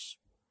 Bush.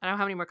 I don't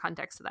have any more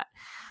context to that.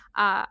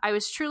 I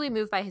was truly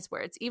moved by his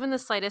words. Even the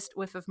slightest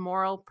whiff of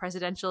moral,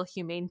 presidential,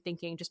 humane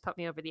thinking just put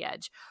me over the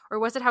edge. Or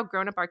was it how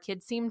grown up our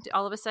kids seemed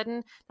all of a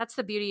sudden? That's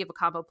the beauty of a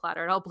combo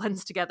platter. It all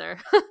blends together.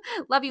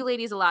 Love you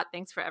ladies a lot.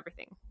 Thanks for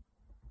everything.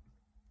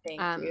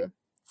 Thank you.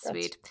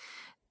 Sweet.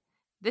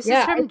 This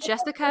is from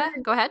Jessica.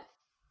 Go ahead.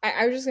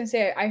 I was just going to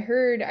say,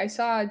 I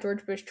saw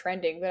George Bush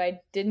trending, but I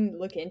didn't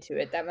look into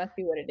it. That must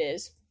be what it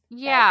is.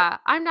 Yeah,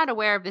 I'm not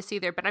aware of this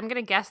either, but I'm going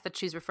to guess that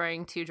she's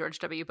referring to George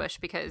W. Bush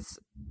because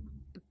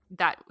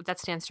that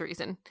stands to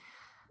reason.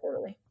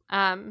 Totally.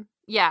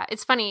 Yeah,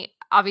 it's funny.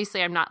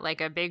 Obviously, I'm not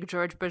like a big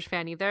George Bush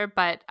fan either,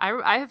 but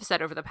I have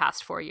said over the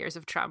past 4 years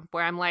of Trump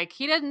where I'm like,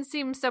 he doesn't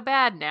seem so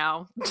bad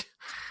now.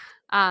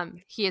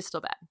 He is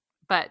still bad,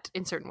 but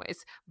in certain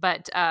ways.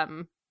 But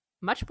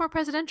much more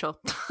presidential.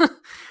 He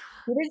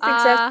did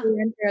successfully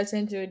enter us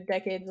into a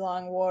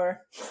decades-long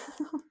war.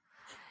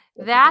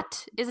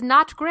 That is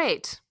not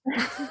great.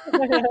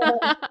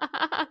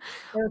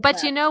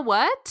 But you know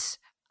what?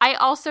 I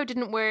also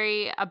didn't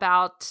worry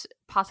about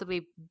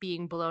possibly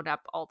being blown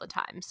up all the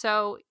time.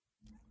 So,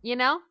 you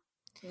know?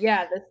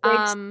 Yeah, the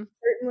stakes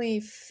certainly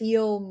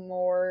feel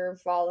more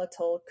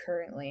volatile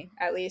currently,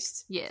 at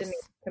least to me,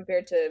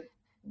 compared to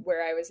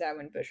where I was at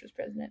when Bush was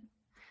president.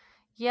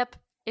 Yep.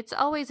 It's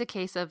always a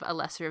case of a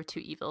lesser of two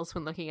evils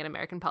when looking at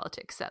American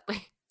politics,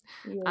 sadly.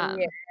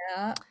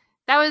 Yeah.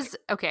 That was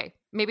okay.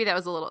 Maybe that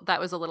was a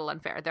little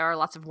unfair. There are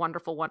lots of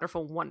wonderful,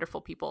 wonderful,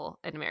 wonderful people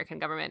in American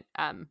government.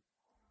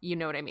 You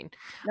know what I mean?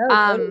 No,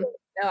 totally.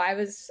 No, I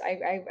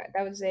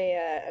that was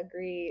a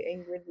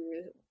agreeing with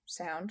you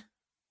sound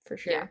for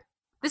sure. Yeah.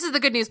 This is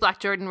the good news, Black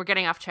Jordan. We're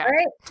getting off track.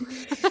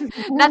 All right.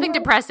 Nothing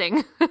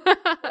depressing.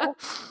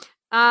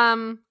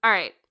 All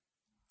right.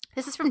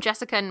 This is from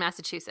Jessica in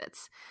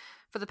Massachusetts.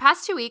 For the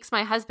past 2 weeks,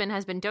 my husband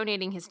has been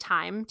donating his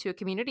time to a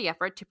community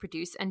effort to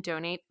produce and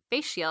donate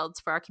face shields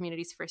for our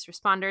community's first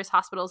responders,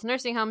 hospitals,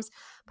 nursing homes,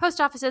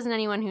 post offices, and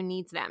anyone who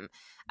needs them.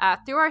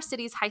 Through our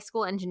city's high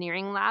school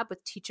engineering lab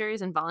with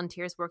teachers and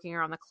volunteers working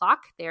around the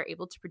clock, they are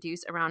able to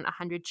produce around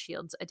 100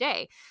 shields a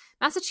day.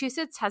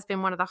 Massachusetts has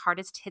been one of the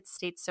hardest hit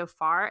states so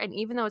far, and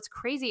even though it's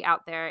crazy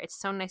out there, it's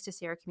so nice to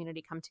see our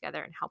community come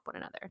together and help one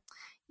another.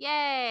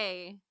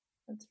 Yay!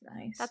 That's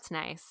nice. That's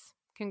nice.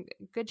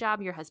 Good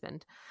job, your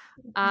husband.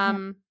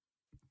 All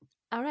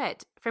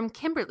right. From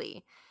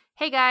Kimberly.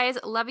 Hey, guys.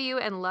 Love you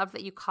and love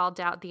that you called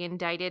out the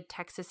indicted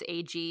Texas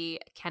AG,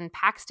 Ken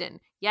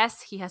Paxton.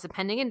 Yes, he has a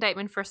pending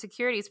indictment for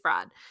securities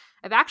fraud.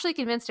 I've actually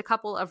convinced a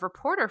couple of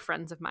reporter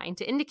friends of mine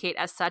to indicate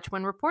as such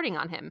when reporting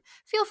on him.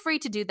 Feel free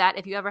to do that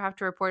if you ever have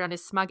to report on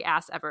his smug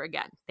ass ever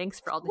again. Thanks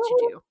for all that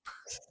you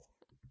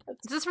do.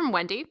 This is from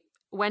Wendy.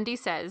 Wendy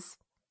says,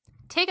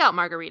 take out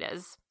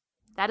margaritas.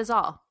 That is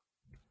all.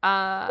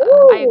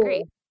 I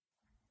agree.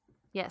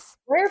 Yes.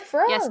 Where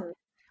from? Yes.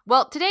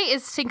 Well, today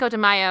is Cinco de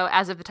Mayo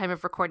as of the time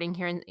of recording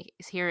here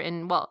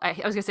in well, I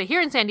was going to say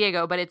here in San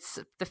Diego, but it's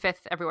the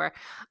 5th everywhere.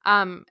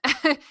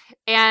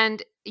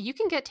 And you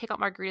can get takeout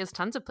margaritas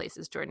tons of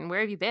places, Jordan. Where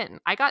have you been?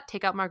 I got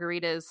takeout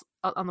margaritas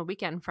on the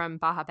weekend from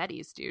Baja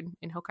Betty's, dude,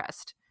 in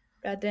Hillcrest.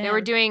 Goddamn. They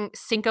were doing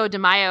Cinco de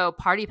Mayo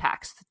party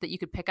packs that you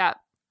could pick up.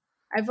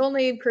 I've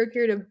only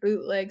procured a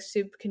bootleg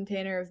soup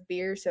container of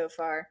beer so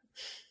far.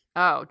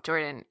 Oh,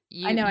 Jordan,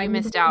 you I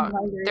missed out.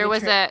 There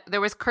was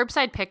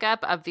curbside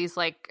pickup of these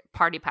like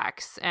party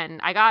packs, and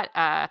I got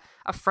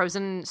a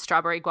frozen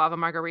strawberry guava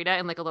margarita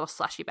in like a little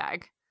slushy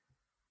bag.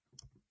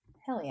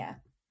 Hell yeah.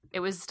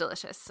 It was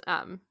delicious.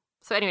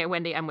 So anyway,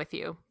 Wendy, I'm with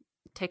you.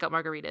 Take out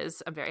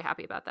margaritas. I'm very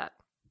happy about that.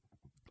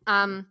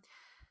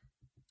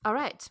 All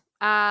right.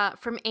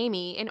 From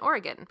Amy in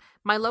Oregon.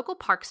 My local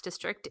parks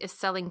district is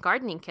selling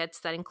gardening kits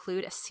that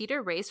include a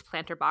cedar raised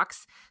planter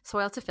box,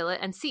 soil to fill it,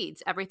 and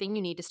seeds, everything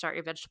you need to start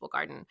your vegetable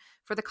garden,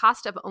 for the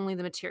cost of only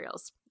the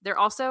materials. They're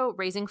also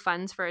raising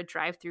funds for a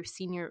drive-through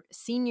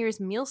seniors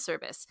meal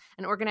service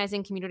and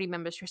organizing community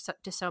members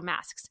to sew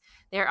masks.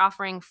 They are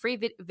offering free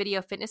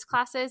video fitness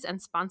classes and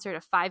sponsored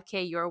a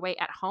 5K your way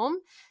at home,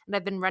 and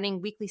I've been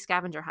running weekly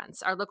scavenger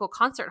hunts. Our local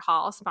concert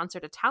hall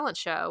sponsored a talent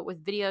show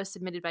with videos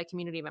submitted by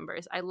community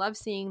members. I love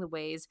seeing the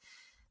ways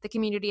the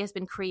community has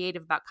been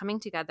creative about coming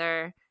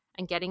together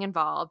and getting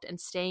involved and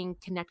staying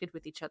connected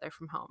with each other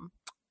from home.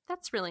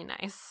 That's really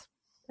nice.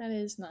 That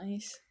is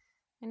nice.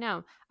 I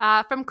know.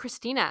 From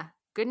Christina,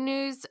 good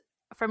news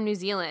from New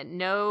Zealand.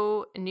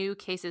 No new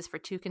cases for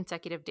 2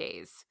 consecutive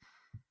days.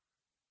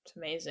 It's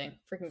amazing.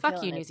 Freaking Fuck you,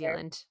 killing New it there.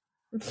 Zealand.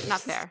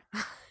 Not fair.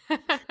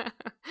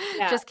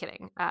 Yeah. Just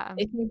kidding.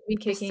 They seem to be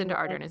kicking Jacinda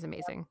Ardern their is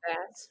amazing.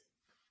 ass.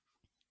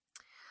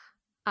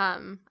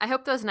 I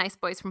hope those nice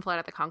boys from Flight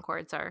of the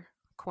Conchords are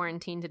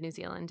quarantined in New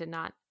Zealand and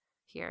not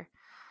here.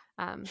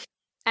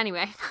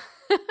 Anyway,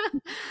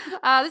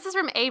 this is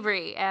from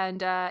Avery,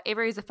 and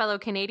Avery is a fellow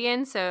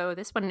Canadian, so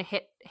this one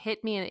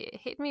hit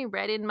me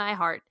right in my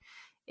heart.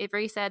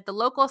 Avery said, the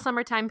local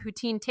summertime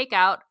poutine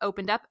takeout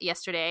opened up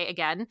yesterday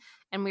again,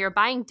 and we are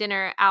buying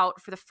dinner out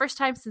for the first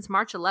time since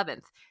March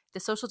 11th. The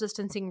social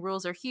distancing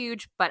rules are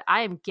huge, but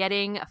I am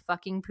getting a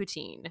fucking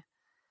poutine.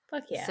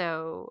 Fuck yeah.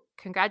 So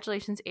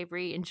congratulations,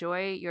 Avery.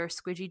 Enjoy your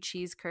squidgy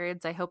cheese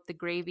curds. I hope the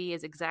gravy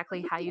is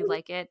exactly how you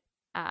like it.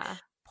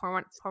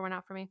 Pour one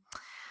out for me.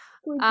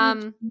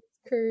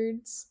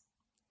 Curds.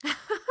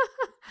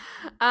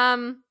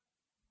 All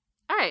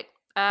right.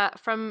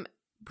 From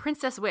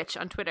Princess Witch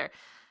on Twitter.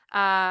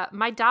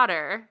 My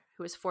daughter,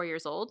 who is 4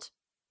 years old,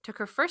 took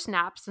her first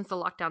nap since the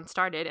lockdown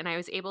started, and I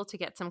was able to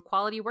get some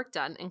quality work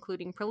done,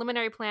 including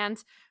preliminary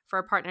plans for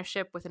a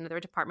partnership with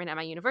another department at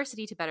my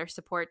university to better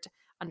support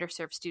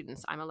underserved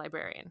students. I'm a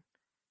librarian.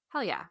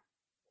 Hell yeah.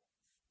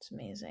 It's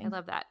amazing. I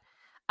love that.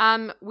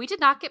 We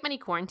did not get many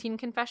quarantine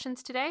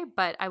confessions today,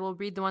 but I will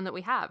read the one that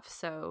we have.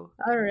 So,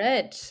 All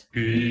right.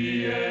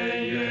 Kyrie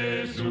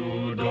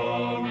Jesu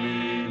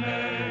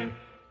Domine,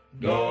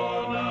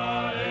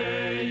 dona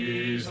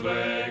eis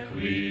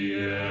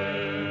requiem.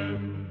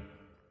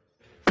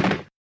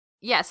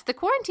 yes, the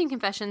quarantine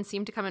confessions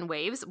seem to come in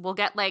waves. We'll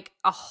get like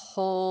a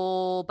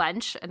whole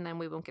bunch, and then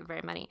we won't get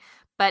very many.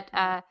 But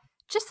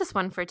just this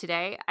one for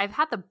today. I've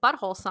had the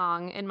butthole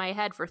song in my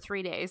head for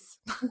 3 days.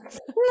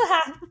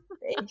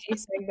 AG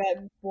sang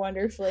that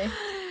wonderfully.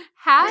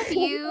 Have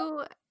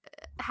you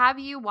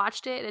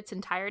watched it in its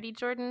entirety,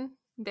 Jordan?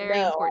 Very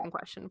No. important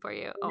question for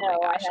you. Oh No, my I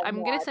gosh. have I'm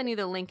going not. to send you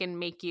the link and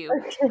make you.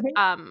 Okay.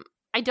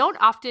 I don't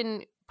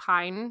often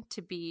pine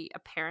to be a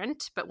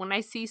parent, but when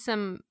I see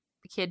some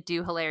kid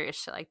do hilarious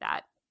shit like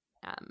that,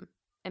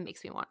 it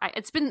makes me want.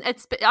 It's been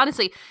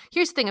honestly,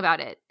 here's the thing about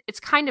it. It's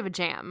kind of a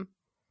jam.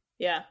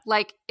 Yeah.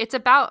 Like it's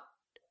about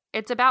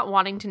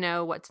wanting to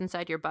know what's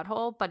inside your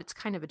butthole, but it's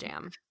kind of a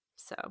jam.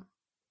 So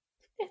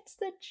It's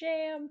the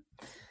jam.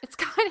 it's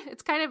kind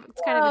of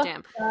a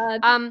jam.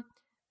 God.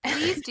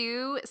 Please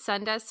do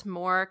send us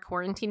more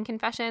quarantine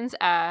confessions.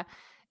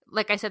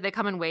 Like I said, they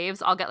come in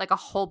waves. I'll get like a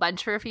whole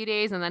bunch for a few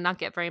days and then not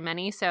get very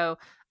many. So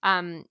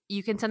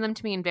you can send them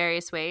to me in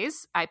various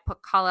ways. I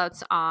put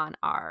callouts on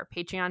our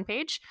Patreon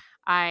page.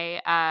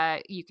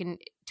 You can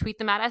tweet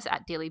them at us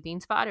at Daily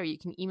Beanspot, or you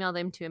can email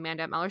them to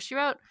Amanda at Muller She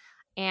Wrote.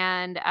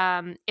 And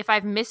if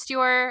I've missed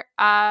your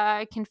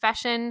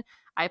confession,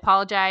 I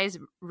apologize.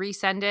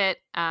 Resend it.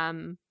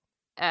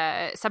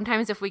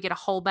 Sometimes if we get a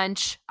whole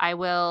bunch, I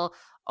will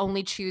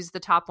only choose the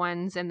top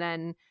ones and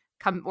then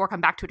come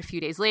back to it a few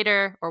days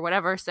later or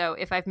whatever. So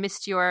if I've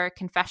missed your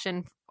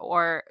confession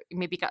or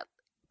maybe got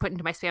put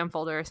into my spam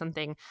folder or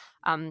something,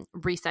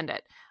 resend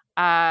it.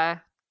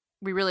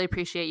 We really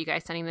appreciate you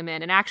guys sending them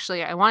in. And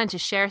actually, I wanted to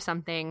share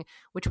something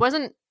which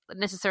wasn't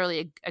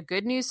necessarily a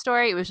good news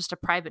story. It was just a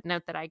private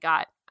note that I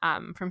got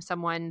from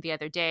someone the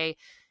other day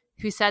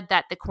who said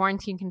that the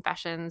quarantine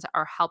confessions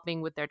are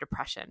helping with their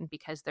depression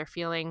because they're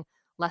feeling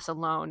less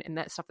alone in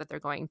that stuff that they're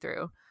going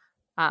through.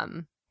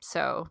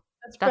 So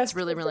that's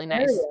really, really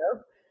nice.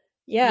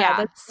 Yeah.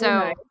 That's so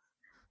really nice.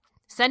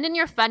 send in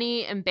your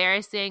funny,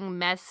 embarrassing,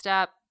 messed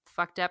up,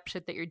 fucked up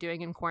shit that you're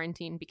doing in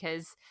quarantine,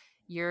 because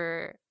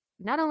you're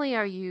not only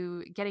are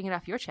you getting it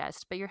off your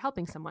chest, but you're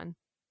helping someone.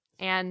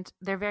 And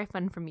they're very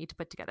fun for me to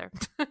put together.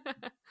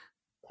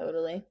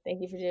 Totally.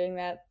 Thank you for doing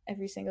that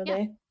every single Yeah.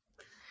 day.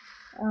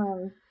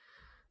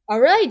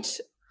 All right.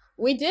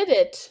 We did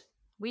it.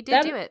 We did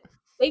That- do it.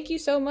 Thank you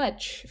so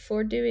much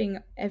for doing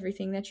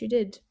everything that you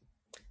did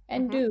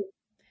and Mhm. do.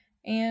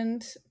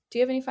 And do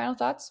you have any final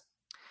thoughts?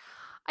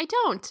 I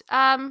don't.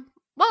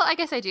 Well, I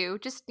guess I do.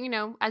 Just,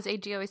 as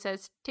AG always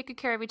says, take good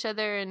care of each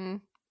other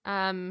and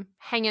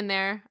hang in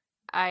there.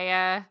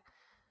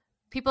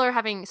 People are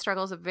having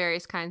struggles of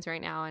various kinds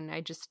right now, and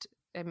I just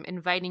am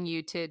inviting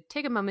you to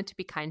take a moment to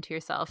be kind to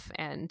yourself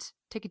and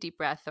take a deep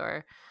breath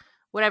or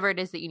whatever it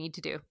is that you need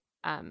to do.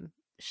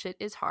 Shit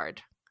is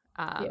hard.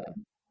 Yeah.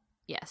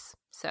 Yes.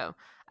 So,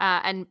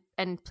 and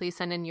please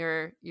send in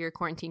your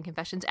quarantine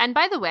confessions. And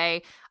by the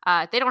way,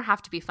 they don't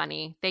have to be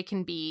funny. They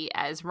can be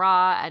as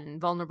raw and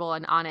vulnerable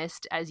and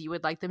honest as you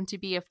would like them to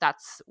be, if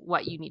that's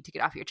what you need to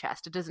get off your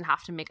chest. It doesn't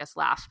have to make us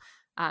laugh.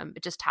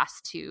 It just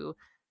has to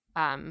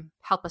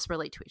help us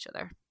relate to each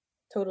other.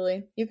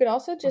 Totally. You could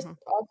also just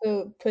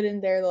also put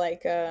in there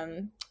like,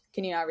 can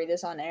you not read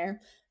this on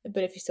air?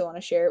 But if you still want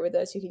to share it with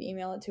us, you can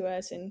email it to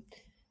us, and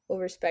we'll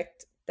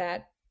respect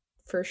that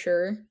for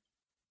sure.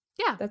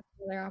 Yeah, that's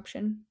another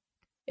option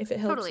if it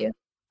helps totally. you.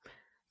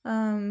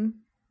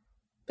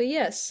 But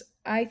yes,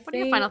 What are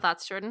your final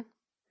thoughts, Jordan?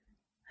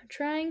 I'm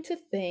trying to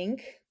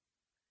think.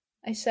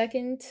 I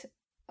second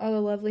all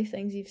the lovely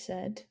things you've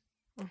said.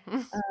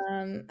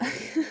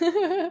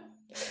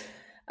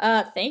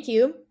 Thank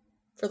you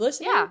for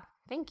listening. Yeah,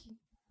 thank you.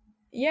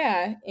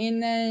 Yeah,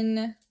 and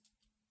then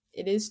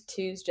it is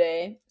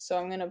Tuesday, so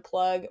I'm gonna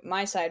plug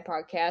my side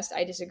podcast.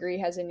 I Disagree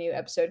has a new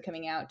episode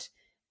coming out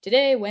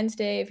today,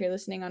 Wednesday, if you're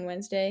listening on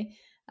Wednesday.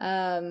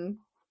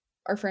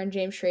 Our friend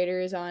James Schrader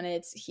is on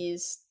it.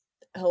 He's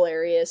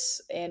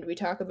hilarious, and we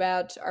talk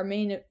about our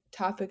main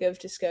topic of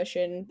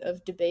discussion,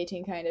 of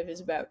debating kind of,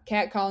 is about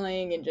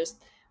catcalling and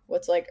just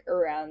what's like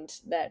around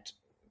that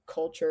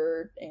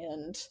culture,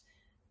 and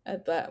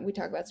but we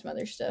talk about some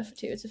other stuff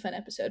too. It's a fun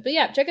episode. But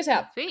yeah, check us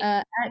out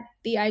at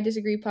the I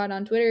Disagree Pod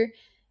on Twitter,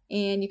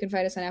 and you can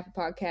find us on Apple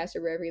Podcasts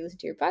or wherever you listen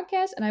to your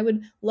podcast. And I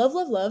would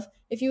love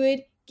if you would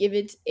give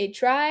it a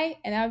try,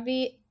 and that would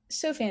be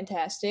so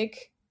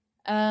fantastic.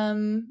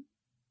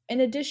 In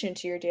addition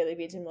to your Daily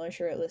Beans and Miller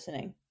Shirt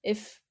listening,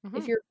 if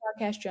you're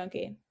a podcast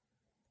junkie,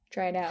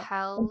 try it out.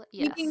 Hell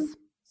yes.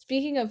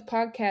 Speaking of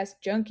podcast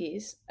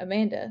junkies,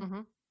 Amanda,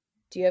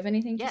 do you have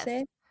anything to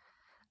say?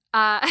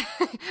 Are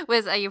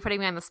you putting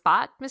me on the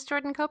spot, Miss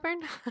Jordan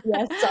Coburn?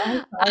 Yes,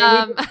 sorry.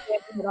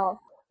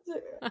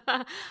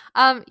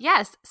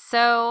 Yes.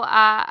 So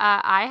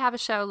I have a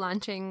show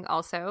launching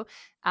also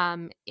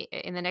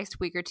in the next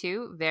week or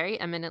two, very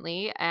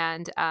imminently,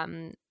 and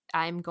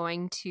I'm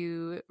going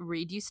to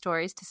read you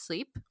stories to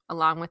sleep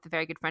along with a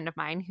very good friend of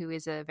mine who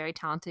is a very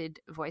talented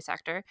voice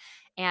actor,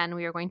 and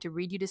we are going to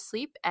read you to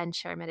sleep and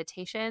share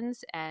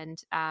meditations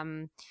and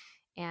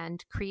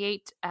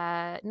create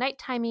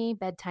nighttimey,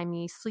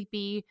 bedtimey,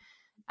 sleepy,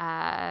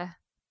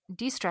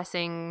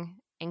 de-stressing,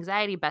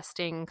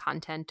 anxiety-busting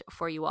content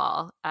for you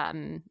all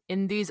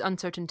in these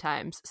uncertain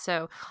times.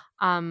 So,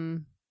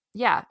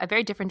 yeah, a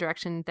very different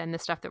direction than the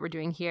stuff that we're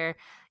doing here.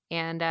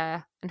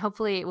 And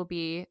hopefully it will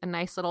be a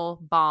nice little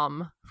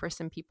balm for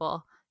some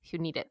people who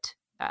need it.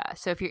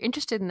 So if you're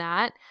interested in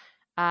that,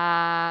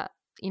 let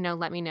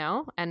me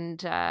know and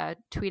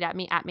tweet at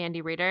me at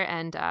Mandy Reader,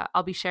 and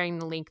I'll be sharing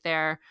the link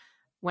there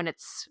when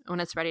it's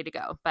ready to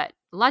go. But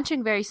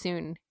launching very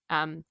soon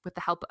with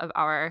the help of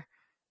our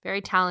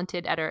very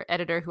talented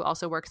editor who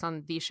also works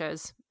on these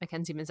shows,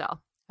 Mackenzie Mazzell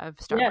of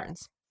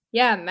Starburns.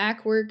 Yeah,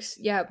 Mac works.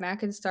 Yeah,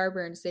 Mac and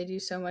Starburns, they do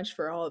so much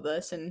for all of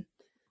us, and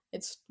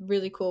it's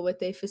really cool what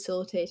they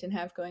facilitate and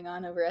have going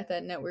on over at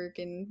that network,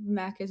 and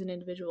Mac as an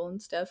individual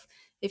and stuff.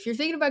 If you're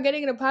thinking about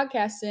getting into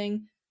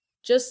podcasting,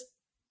 just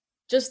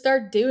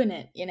start doing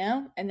it,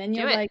 and then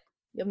you'll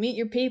meet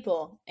your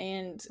people,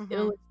 and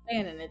it'll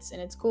expand, and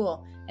it's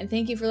cool. And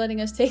thank you for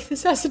letting us take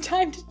this as a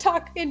time to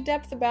talk in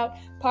depth about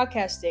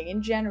podcasting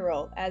in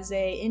general as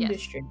a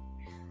industry.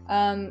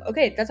 Yes.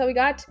 Okay, that's all we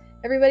got.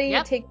 Everybody,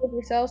 Take care of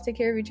yourselves, take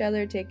care of each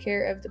other, take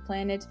care of the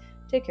planet,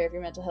 take care of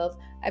your mental health.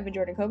 I've been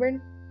Jordan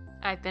Coburn.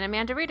 I've been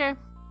Amanda Reader.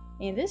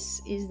 And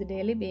this is The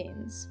Daily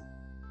Beans.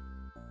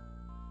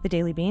 The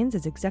Daily Beans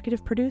is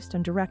executive produced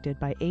and directed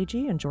by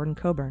AG and Jordan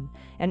Coburn,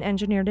 and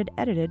engineered and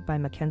edited by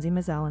Mackenzie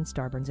Mazzell and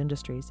Starburns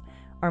Industries.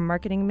 Our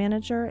marketing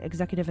manager,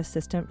 executive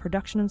assistant,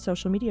 production and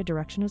social media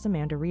direction is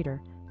Amanda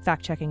Reader.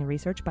 Fact-checking and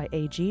research by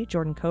AG,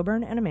 Jordan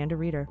Coburn, and Amanda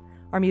Reader.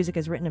 Our music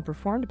is written and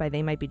performed by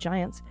They Might Be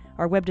Giants.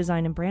 Our web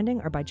design and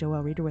branding are by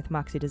Joelle Reader with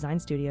Moxie Design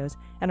Studios,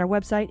 and our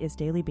website is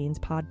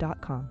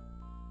dailybeanspod.com.